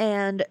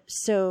 And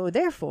so,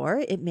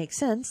 therefore, it makes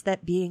sense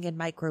that being in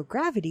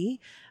microgravity,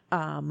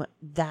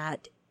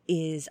 that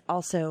is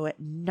also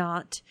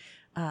not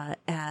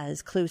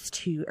as close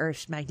to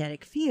Earth's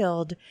magnetic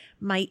field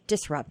might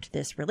disrupt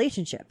this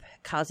relationship,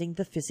 causing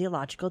the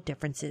physiological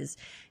differences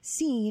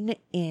seen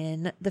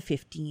in the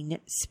 15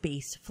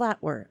 space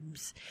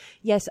flatworms.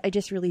 Yes, I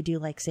just really do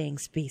like saying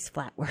space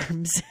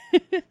flatworms.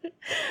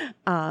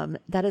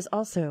 That is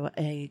also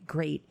a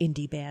great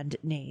indie band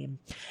name.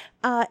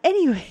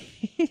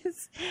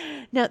 Anyways,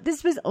 now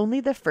this was only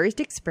the first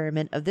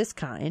experiment of this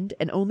kind,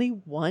 and only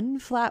one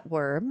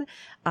flatworm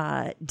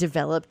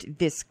developed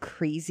this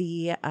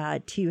crazy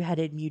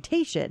two-headed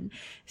mutation.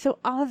 So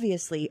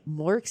obviously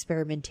more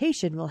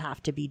experimentation will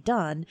have to be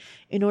done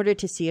in order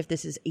to see if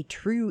this is a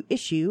true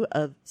issue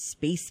of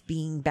space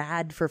being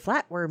bad for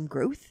flatworm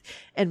growth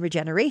and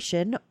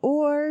regeneration,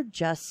 or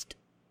just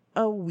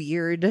a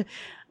weird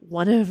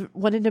one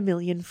in a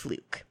million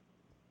fluke.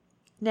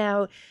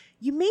 Now,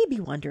 you may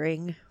be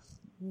wondering,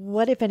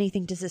 what, if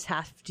anything, does this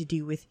have to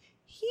do with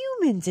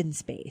humans in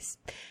space?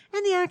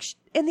 And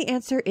the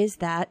answer is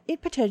that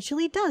it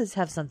potentially does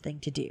have something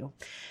to do.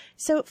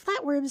 So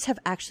flatworms have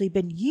actually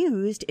been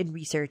used in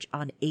research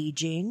on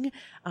aging,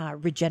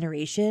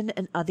 regeneration,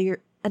 and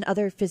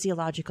other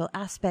physiological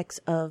aspects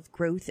of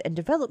growth and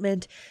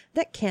development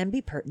that can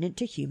be pertinent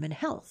to human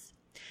health.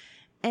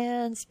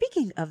 And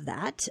speaking of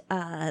that,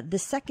 the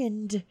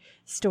second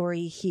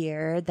story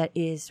here that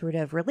is sort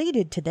of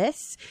related to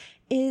this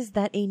is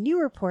that a new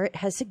report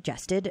has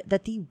suggested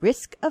that the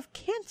risk of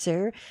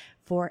cancer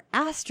for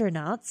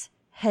astronauts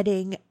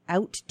heading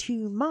out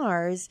to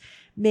Mars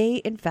may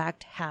in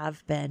fact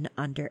have been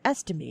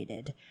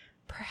underestimated,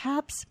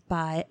 perhaps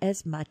by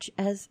as much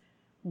as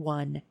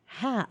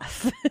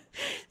 1/2.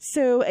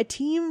 So a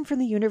team from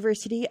the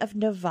University of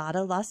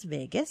Nevada, Las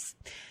Vegas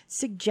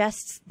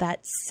suggests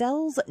that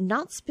cells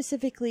not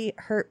specifically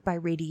hurt by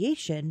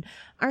radiation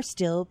are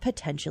still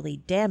potentially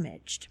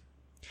damaged.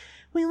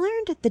 We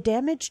learned the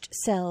damaged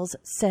cells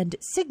send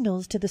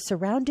signals to the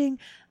surrounding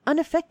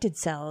unaffected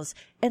cells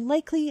and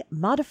likely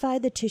modify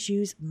the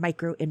tissue's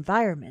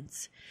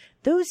microenvironments.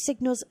 Those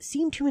signals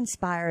seem to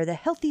inspire the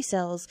healthy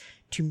cells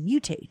to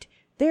mutate,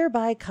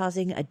 thereby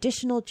causing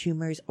additional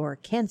tumors or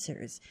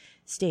cancers,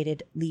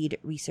 stated lead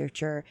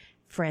researcher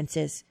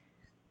Francis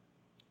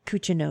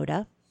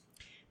Cucinoda.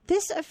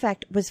 This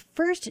effect was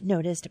first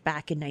noticed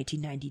back in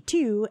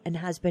 1992 and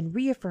has been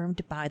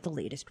reaffirmed by the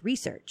latest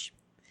research.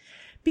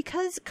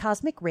 Because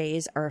cosmic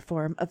rays are a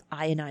form of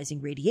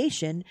ionizing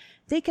radiation,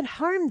 they can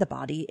harm the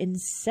body in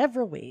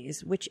several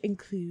ways, which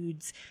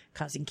includes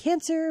causing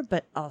cancer,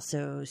 but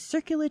also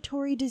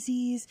circulatory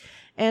disease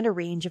and a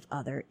range of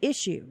other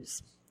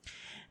issues.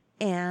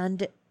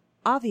 And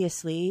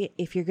obviously,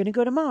 if you're going to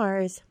go to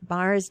Mars,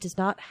 Mars does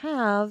not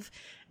have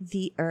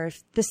the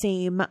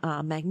same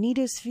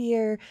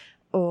magnetosphere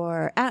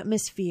or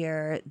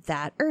atmosphere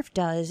that Earth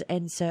does.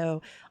 And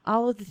so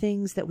all of the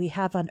things that we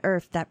have on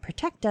Earth that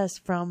protect us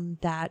from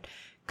that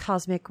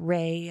cosmic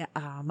ray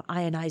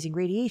ionizing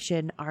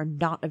radiation are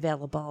not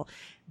available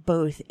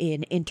both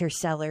in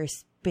interstellar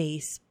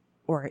space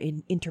or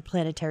in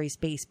interplanetary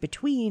space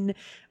between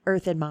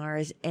Earth and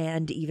Mars.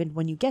 And even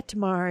when you get to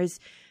Mars,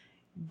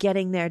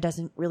 getting there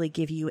doesn't really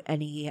give you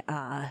any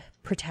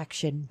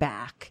protection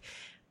back.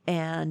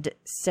 And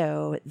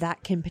so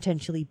that can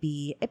potentially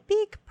be a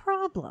big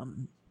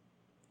problem.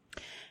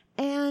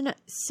 And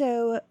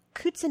so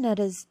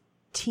Cucinoda's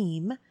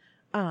team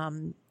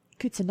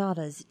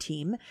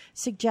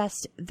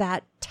suggests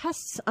that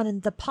tests on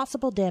the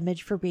possible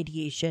damage for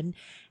radiation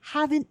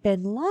haven't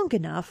been long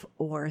enough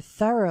or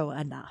thorough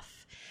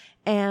enough.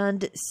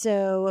 And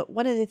so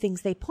one of the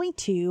things they point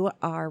to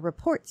are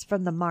reports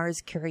from the Mars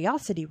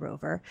Curiosity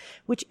rover,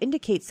 which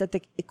indicates that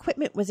the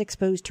equipment was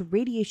exposed to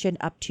radiation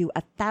up to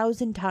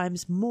 1,000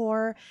 times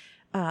more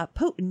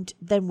potent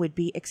than would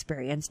be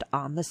experienced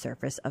on the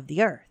surface of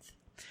the Earth.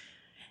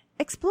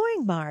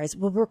 Exploring Mars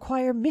will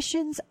require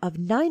missions of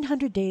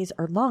 900 days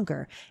or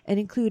longer and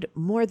include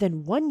more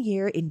than 1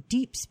 year in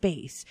deep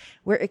space,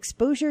 where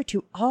exposure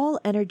to all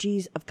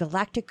energies of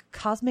galactic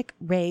cosmic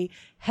ray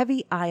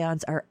heavy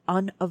ions are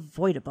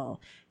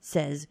unavoidable,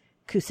 says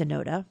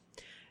Kusunoda.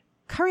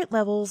 Current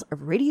levels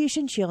of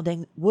radiation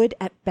shielding would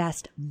at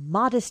best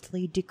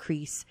modestly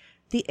decrease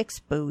the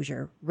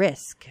exposure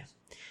risk.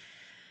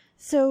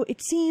 So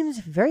it seems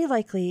very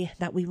likely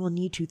that we will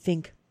need to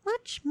think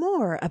much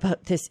more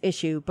about this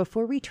issue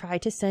before we try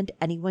to send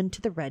anyone to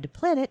the Red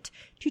Planet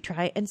to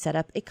try and set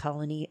up a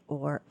colony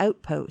or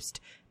outpost,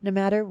 no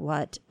matter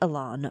what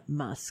Elon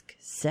Musk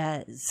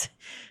says.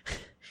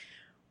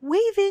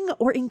 Waiving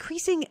or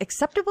increasing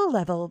acceptable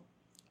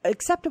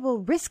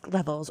risk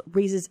levels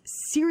raises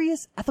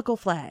serious ethical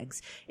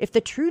flags if the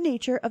true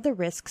nature of the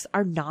risks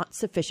are not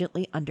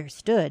sufficiently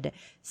understood,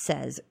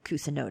 says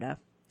Kusunoda.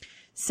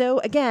 So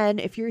again,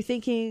 if you're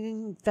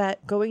thinking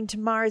that going to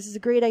Mars is a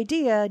great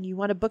idea and you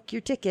want to book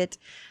your ticket,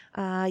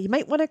 you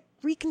might want to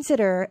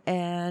reconsider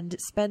and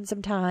spend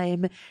some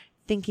time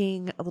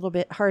thinking a little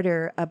bit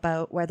harder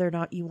about whether or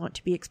not you want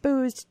to be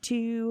exposed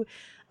to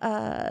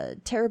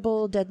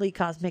terrible, deadly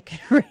cosmic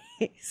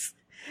rays.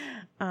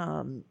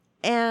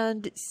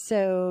 And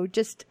so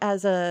just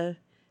as a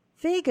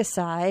vague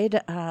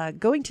aside,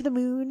 going to the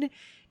moon,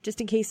 just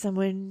in case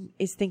someone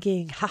is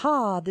thinking,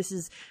 haha, this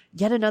is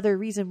yet another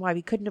reason why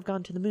we couldn't have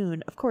gone to the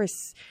moon. Of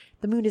course,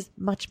 the moon is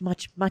much,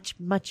 much, much,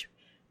 much,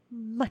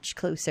 much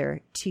closer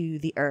to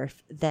the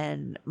Earth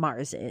than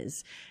Mars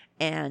is.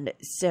 And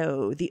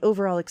so the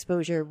overall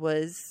exposure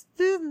was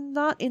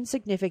not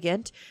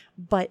insignificant,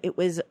 but it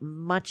was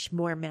much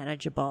more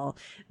manageable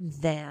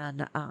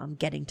than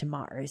getting to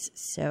Mars.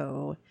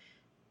 So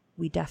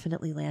we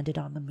definitely landed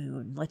on the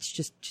moon. Let's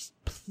just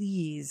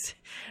please,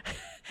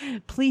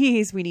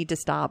 please, we need to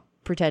stop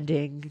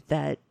pretending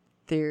that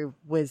there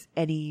was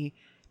any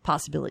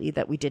possibility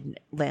that we didn't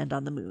land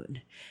on the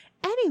moon.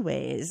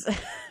 Anyways,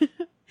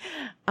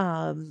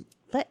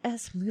 let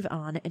us move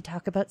on and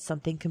talk about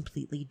something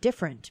completely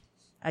different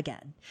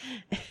again.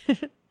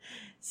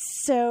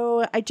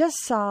 So I just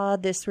saw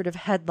this sort of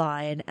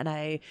headline and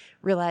I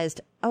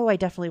realized, oh, I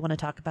definitely want to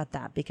talk about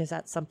that because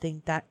that's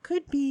something that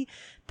could be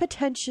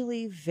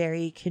potentially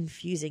very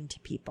confusing to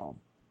people.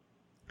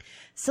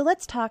 So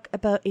let's talk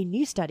about a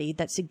new study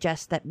that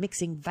suggests that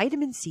mixing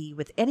vitamin C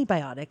with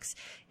antibiotics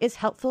is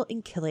helpful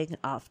in killing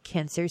off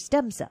cancer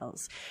stem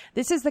cells.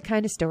 This is the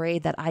kind of story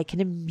that I can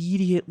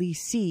immediately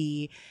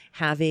see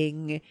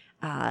having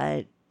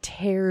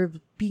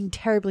being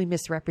terribly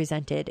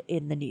misrepresented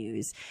in the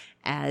news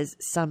as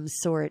some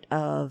sort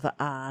of,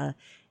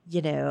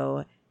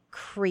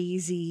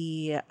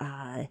 crazy,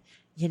 all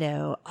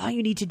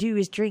you need to do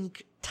is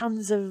drink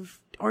tons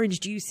of orange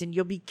juice and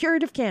you'll be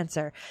cured of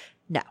cancer.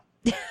 No.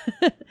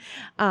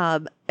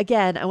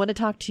 Again, I want to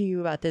talk to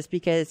you about this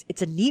because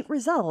it's a neat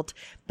result,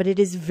 but it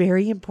is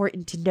very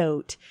important to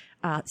note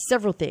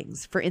several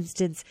things. For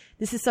instance,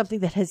 this is something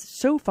that has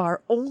so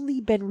far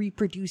only been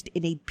reproduced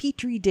in a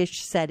petri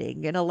dish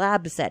setting, in a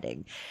lab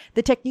setting.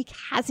 The technique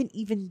hasn't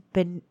even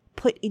been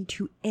put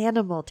into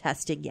animal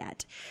testing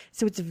yet.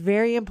 So it's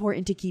very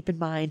important to keep in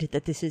mind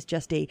that this is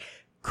just a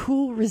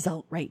cool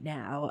result right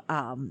now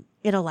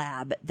in a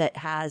lab that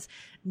has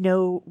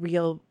no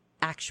real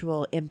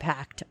actual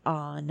impact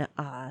on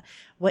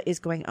what is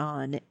going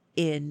on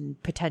in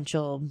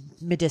potential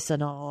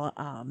medicinal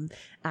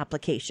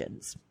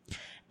applications.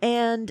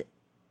 And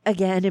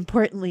again,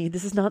 importantly,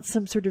 this is not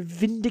some sort of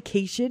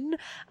vindication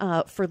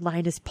for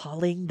Linus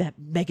Pauling that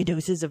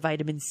megadoses of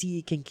vitamin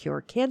C can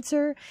cure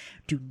cancer.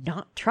 Do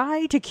not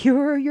try to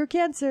cure your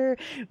cancer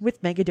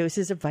with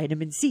megadoses of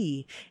vitamin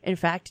C. In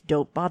fact,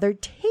 don't bother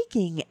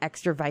taking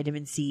extra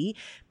vitamin C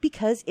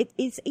because it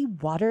is a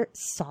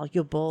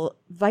water-soluble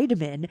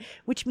vitamin,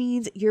 which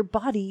means your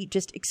body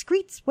just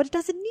excretes what it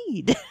doesn't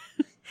need.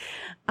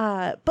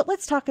 But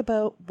let's talk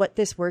about what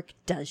this work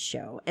does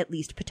show, at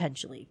least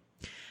potentially.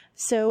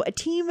 So a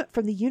team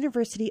from the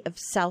University of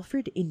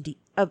Salford,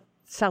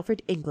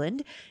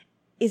 England,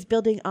 is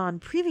building on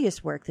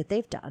previous work that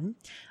they've done.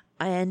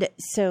 And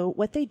so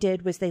what they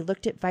did was they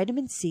looked at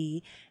vitamin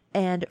C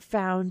and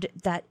found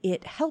that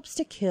it helps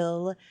to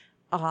kill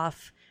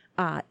off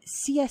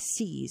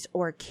CSCs,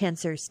 or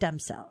cancer stem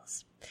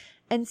cells.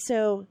 And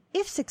so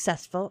if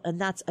successful,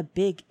 and that's a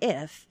big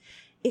if,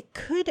 it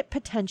could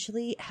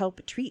potentially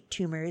help treat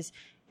tumors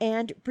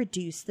and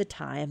reduce the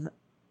time,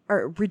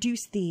 or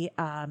reduce the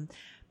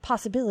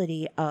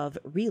possibility of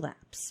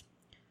relapse.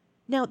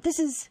 Now, this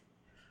is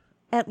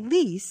at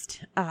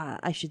least,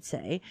 I should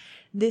say,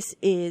 this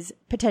is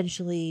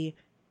potentially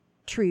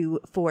true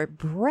for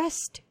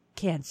breast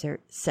cancer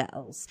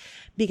cells,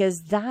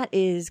 because that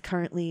is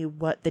currently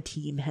what the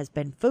team has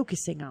been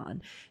focusing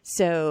on.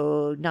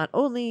 So not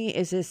only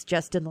is this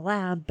just in the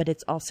lab, but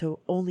it's also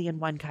only in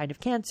one kind of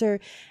cancer.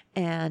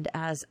 And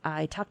as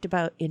I talked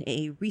about in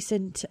a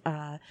recent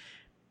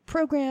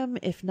program,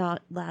 if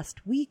not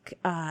last week,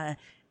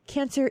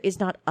 cancer is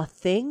not a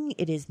thing,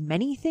 it is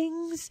many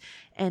things.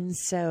 And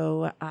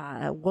so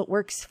what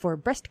works for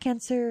breast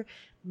cancer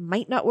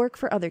might not work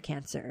for other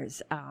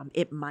cancers.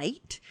 It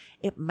might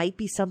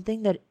be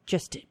something that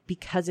just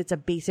because it's a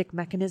basic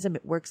mechanism,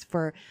 it works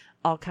for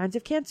all kinds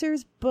of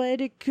cancers, but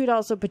it could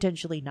also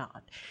potentially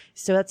not.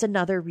 So that's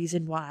another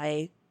reason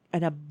why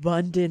an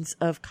abundance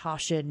of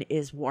caution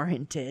is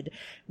warranted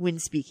when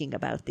speaking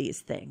about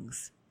these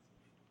things.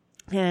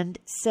 And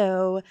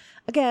so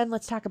again,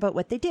 let's talk about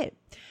what they did.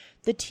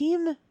 The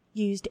team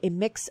used a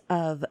mix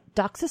of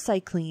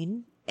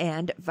doxycycline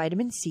and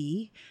vitamin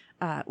C,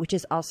 which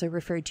is also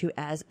referred to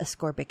as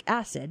ascorbic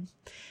acid.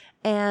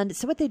 And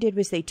so what they did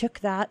was they took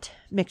that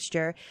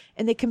mixture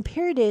and they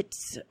compared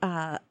its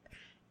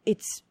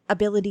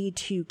ability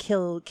to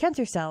kill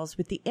cancer cells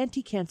with the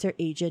anti-cancer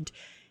agent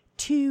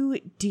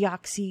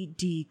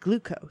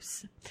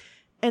 2-deoxy-D-glucose.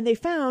 And they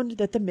found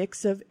that the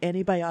mix of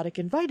antibiotic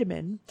and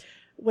vitamin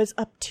was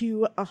up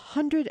to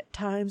 100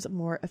 times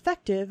more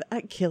effective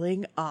at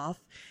killing off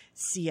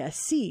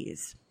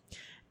CSCs.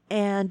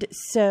 And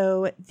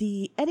so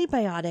the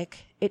antibiotic,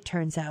 it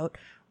turns out,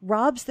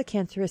 robs the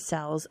cancerous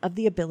cells of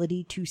the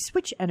ability to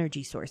switch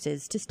energy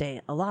sources to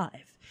stay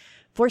alive,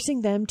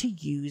 forcing them to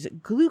use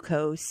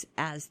glucose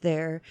as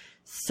their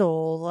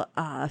sole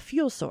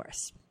fuel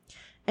source.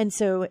 And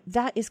so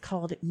that is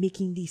called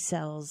making these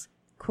cells,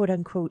 quote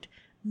unquote,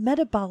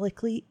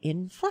 metabolically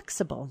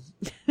inflexible.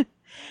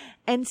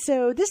 And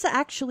so this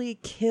actually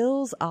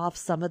kills off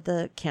some of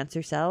the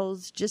cancer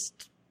cells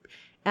just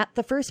at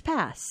the first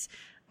pass.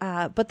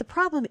 But the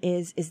problem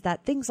is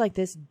that things like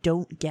this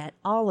don't get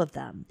all of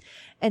them.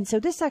 And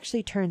so this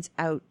actually turns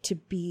out to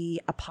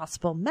be a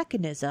possible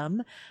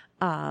mechanism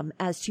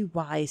as to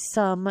why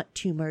some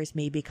tumors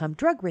may become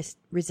drug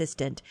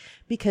resistant,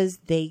 because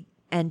they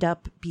end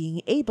up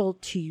being able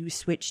to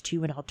switch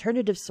to an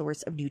alternative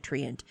source of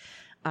nutrient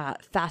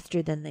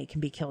faster than they can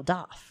be killed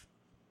off.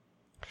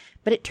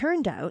 But it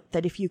turned out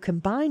that if you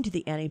combined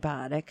the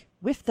antibiotic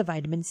with the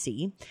vitamin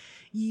C,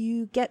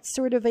 you get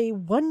sort of a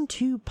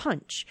 1-2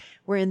 punch,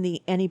 wherein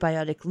the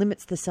antibiotic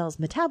limits the cell's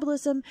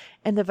metabolism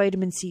and the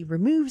vitamin C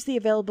removes the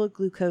available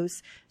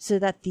glucose so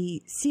that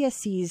the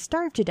CSCs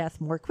starve to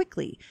death more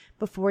quickly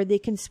before they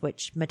can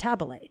switch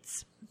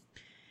metabolites.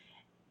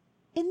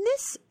 In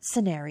this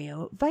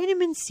scenario,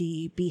 vitamin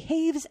C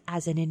behaves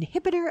as an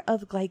inhibitor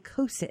of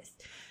glycolysis,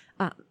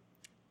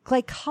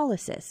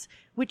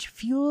 which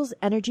fuels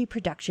energy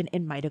production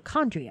in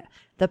mitochondria,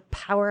 the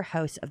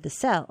powerhouse of the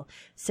cell,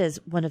 says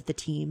one of the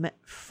team,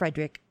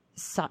 Frederick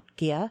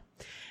Sotgia.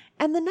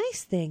 And the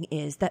nice thing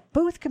is that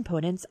both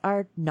components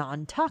are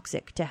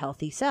non-toxic to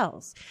healthy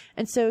cells.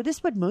 And so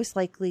this would most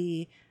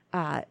likely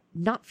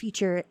not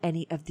feature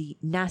any of the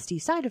nasty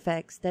side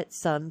effects that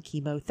some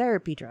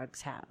chemotherapy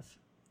drugs have.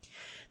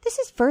 This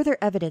is further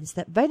evidence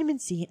that vitamin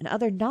C and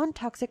other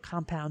non-toxic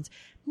compounds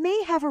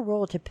may have a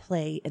role to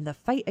play in the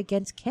fight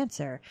against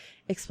cancer,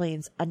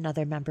 explains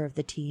another member of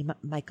the team,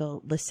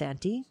 Michael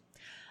Lisanti.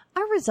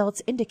 Our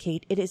results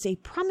indicate it is a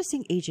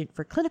promising agent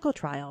for clinical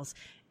trials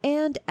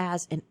and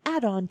as an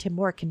add-on to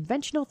more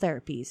conventional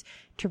therapies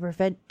to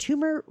prevent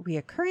tumor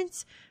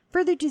reoccurrence,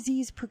 further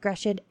disease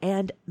progression,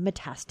 and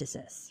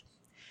metastasis.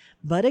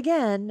 But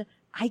again,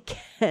 I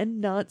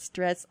cannot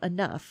stress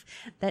enough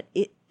that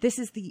this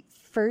is the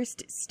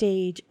first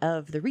stage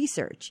of the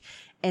research.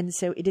 And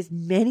so it is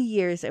many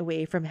years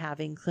away from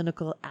having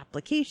clinical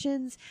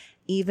applications,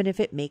 even if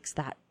it makes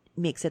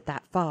it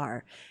that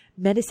far.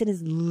 Medicine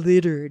is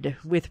littered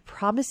with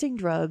promising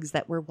drugs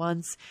that were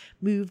once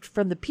moved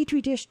from the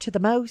petri dish to the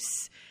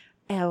mouse,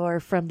 or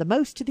from the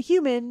mouse to the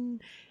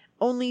human,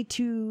 only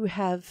to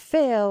have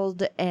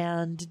failed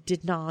and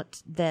did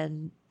not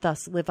then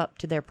thus live up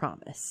to their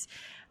promise.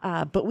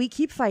 But we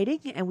keep fighting,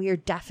 and we are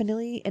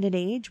definitely in an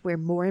age where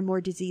more and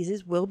more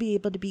diseases will be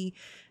able to be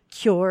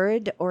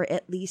cured or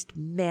at least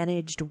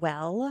managed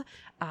well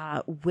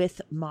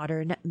with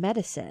modern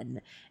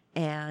medicine.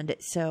 And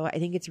so I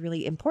think it's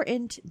really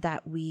important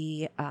that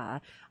we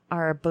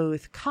are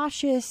both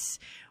cautious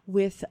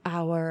with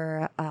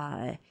our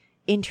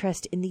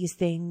interest in these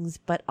things,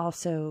 but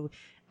also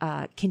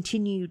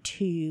continue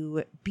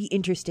to be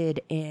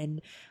interested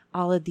in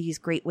all of these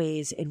great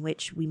ways in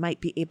which we might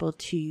be able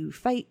to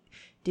fight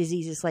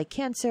diseases like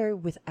cancer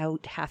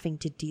without having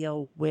to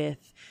deal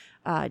with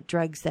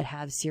drugs that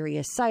have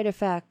serious side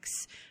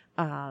effects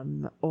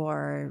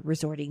or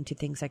resorting to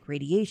things like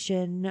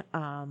radiation.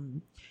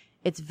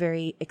 It's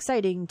very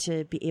exciting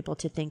to be able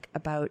to think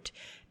about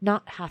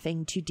not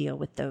having to deal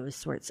with those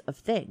sorts of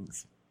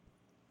things.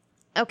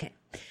 Okay.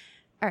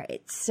 All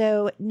right.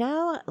 So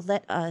now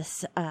let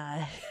us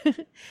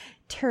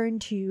turn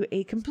to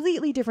a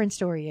completely different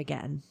story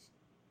again.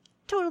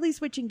 Totally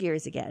switching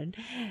gears again.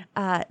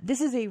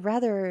 This is a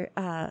rather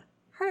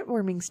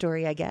heartwarming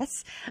story, I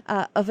guess,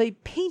 of a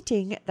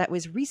painting that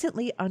was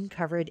recently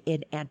uncovered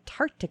in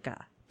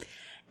Antarctica.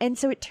 And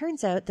so it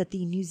turns out that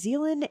the New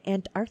Zealand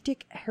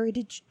Antarctic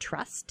Heritage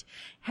Trust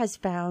has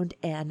found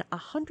an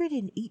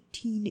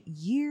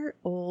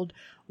 118-year-old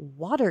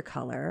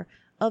watercolor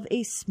of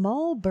a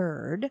small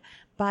bird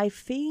by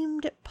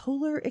famed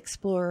polar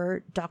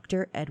explorer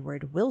Dr.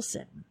 Edward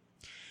Wilson.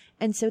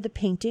 And so the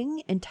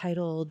painting,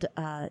 entitled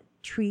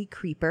Tree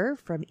Creeper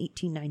from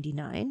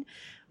 1899,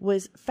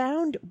 was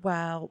found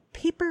while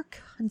paper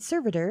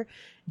conservator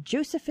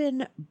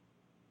Josephine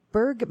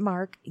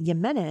Bergmark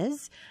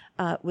Jimenez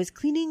was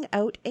cleaning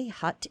out a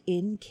hut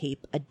in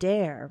Cape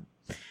Adair.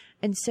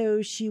 And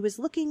so she was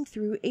looking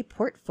through a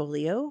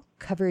portfolio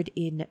covered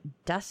in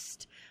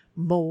dust,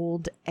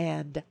 mold,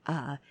 and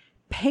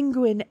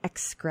penguin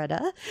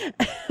excreta,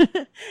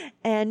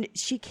 and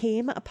she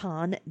came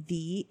upon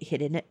the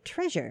hidden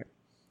treasure.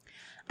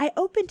 I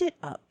opened it,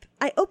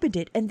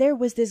 and there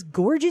was this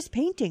gorgeous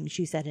painting,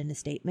 she said in a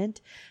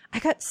statement. I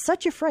got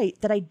such a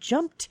fright that I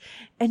jumped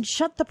and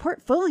shut the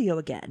portfolio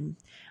again.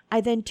 I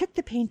then took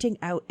the painting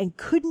out and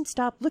couldn't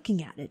stop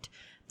looking at it.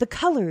 The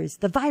colors,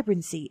 the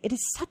vibrancy, it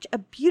is such a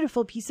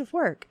beautiful piece of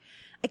work.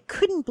 I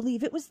couldn't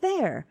believe it was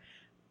there.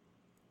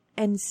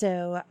 And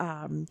so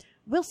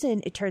Wilson,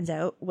 it turns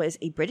out, was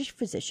a British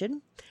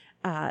physician,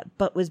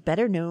 but was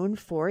better known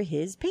for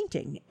his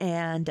painting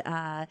and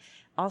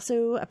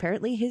also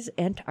apparently his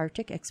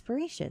Antarctic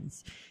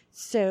explorations.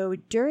 So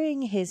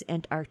during his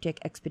Antarctic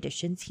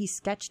expeditions, he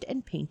sketched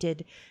and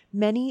painted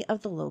many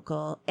of the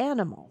local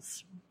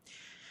animals.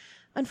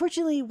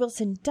 Unfortunately,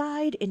 Wilson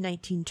died in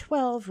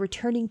 1912,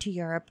 returning to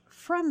Europe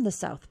from the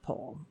South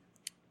Pole.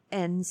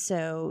 And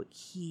so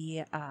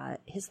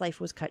his life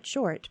was cut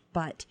short,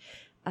 but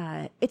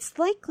it's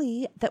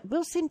likely that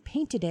Wilson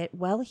painted it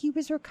while he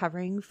was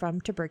recovering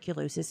from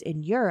tuberculosis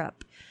in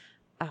Europe,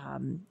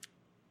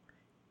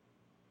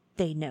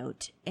 they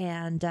note.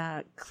 And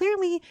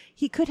clearly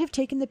he could have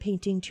taken the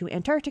painting to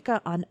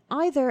Antarctica on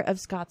either of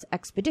Scott's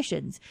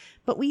expeditions,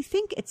 but we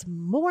think it's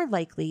more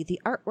likely the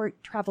artwork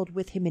traveled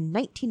with him in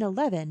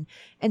 1911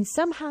 and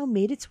somehow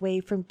made its way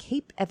from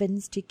Cape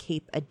Evans to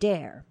Cape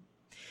Adair.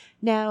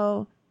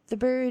 Now, the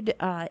bird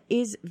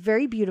is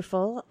very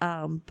beautiful,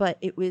 but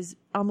it was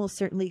almost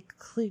certainly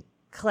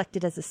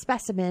collected as a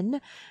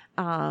specimen,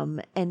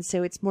 and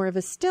so it's more of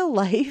a still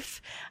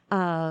life,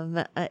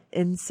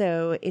 and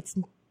so it's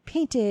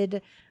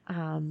painted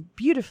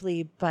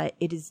beautifully, but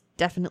it is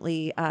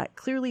definitely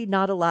clearly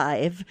not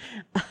alive.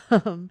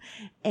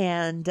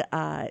 And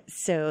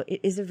so it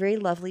is a very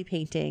lovely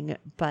painting,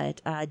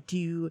 but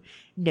do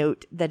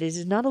note that it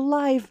is not a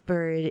live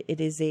bird. It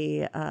is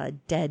a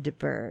dead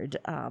bird,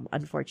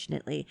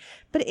 unfortunately.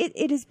 But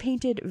it is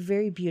painted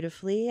very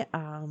beautifully,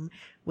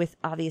 with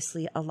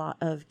obviously a lot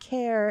of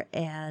care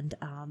and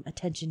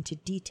attention to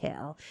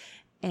detail.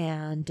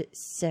 And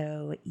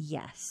so,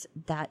 yes,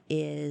 that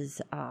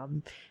is,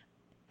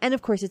 and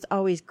of course, it's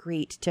always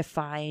great to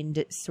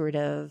find sort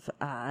of,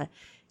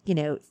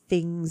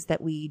 things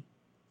that we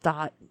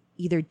thought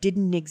either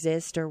didn't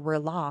exist or were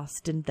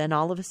lost. And then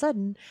all of a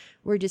sudden,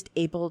 we're just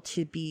able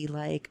to be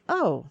like,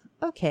 oh,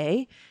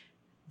 okay,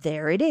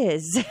 there it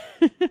is.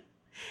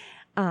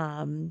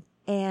 And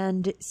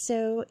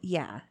so,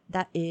 yeah,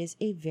 that is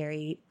a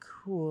very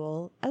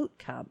cool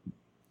outcome.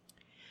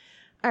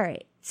 All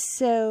right.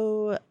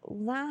 So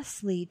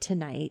lastly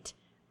tonight,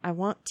 I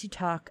want to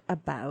talk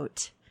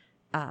about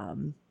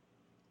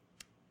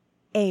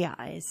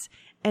AIs.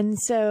 And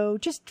so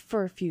just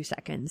for a few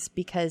seconds,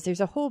 because there's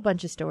a whole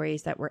bunch of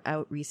stories that were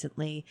out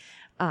recently.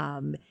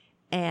 And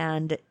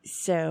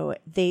so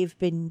they've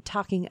been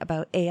talking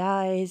about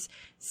AIs.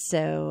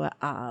 So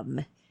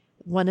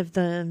one of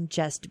them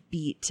just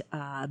beat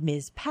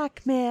Ms.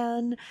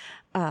 Pac-Man.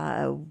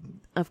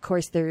 Of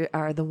course, there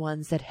are the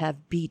ones that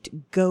have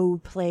beat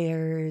Go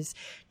players,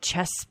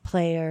 chess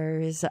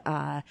players,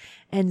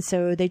 and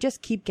so they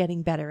just keep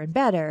getting better and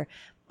better.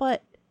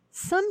 But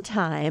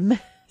sometimes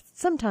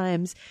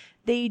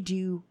they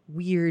do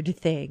weird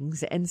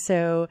things, and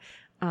so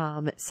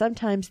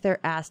sometimes they're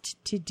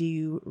asked to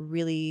do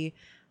really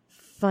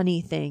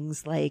funny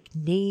things like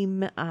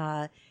name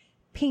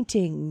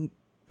paint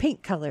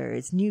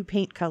colors, new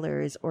paint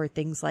colors, or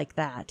things like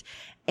that.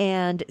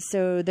 And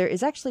so there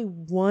is actually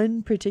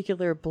one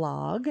particular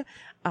blog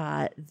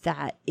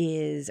that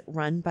is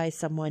run by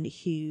someone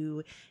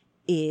who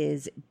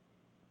is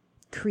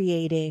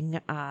creating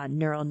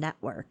neural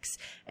networks.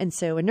 And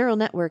so a neural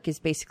network is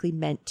basically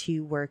meant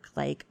to work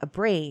like a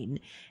brain.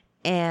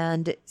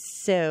 And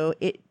so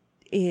it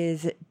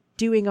is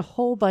doing a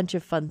whole bunch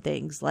of fun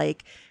things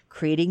like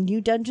creating new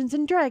Dungeons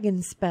and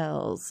Dragons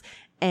spells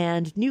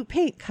and new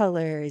paint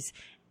colors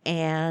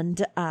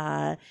and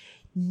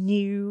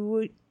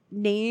new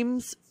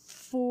names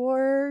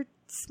for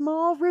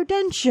small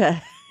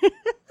rodentia.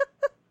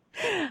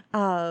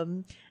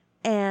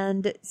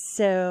 And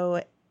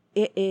so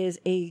it is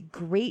a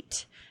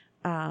great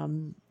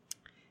Tumblr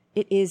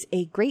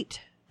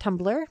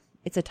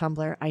It's a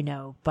Tumblr, I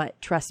know,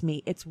 but trust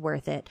me, it's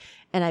worth it.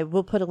 And I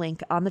will put a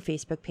link on the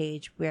Facebook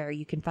page where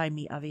you can find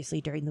me, obviously,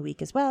 during the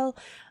week as well.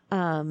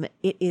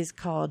 It is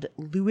called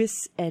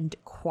Lewis and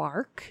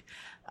Quark.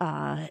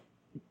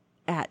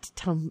 At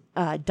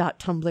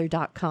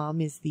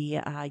tumblr.com is the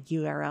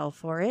URL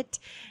for it.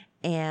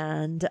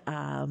 And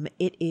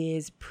it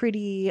is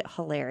pretty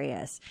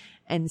hilarious.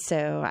 And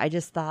so I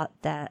just thought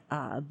that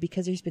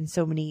because there's been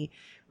so many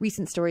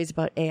recent stories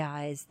about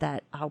AIs,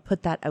 that I'll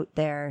put that out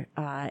there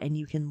and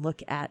you can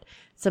look at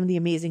some of the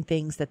amazing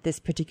things that this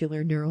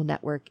particular neural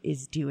network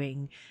is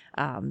doing.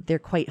 They're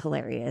quite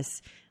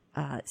hilarious.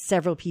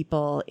 Several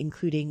people,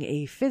 including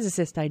a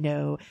physicist I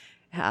know,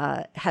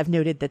 have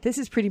noted that this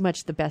is pretty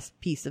much the best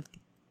piece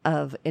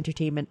of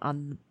entertainment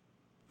on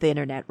the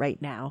internet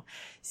right now.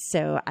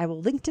 So I will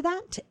link to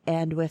that.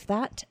 And with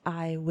that,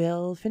 I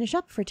will finish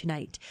up for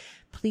tonight.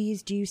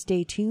 Please do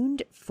stay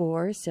tuned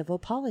for Civil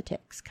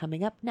Politics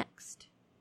coming up next.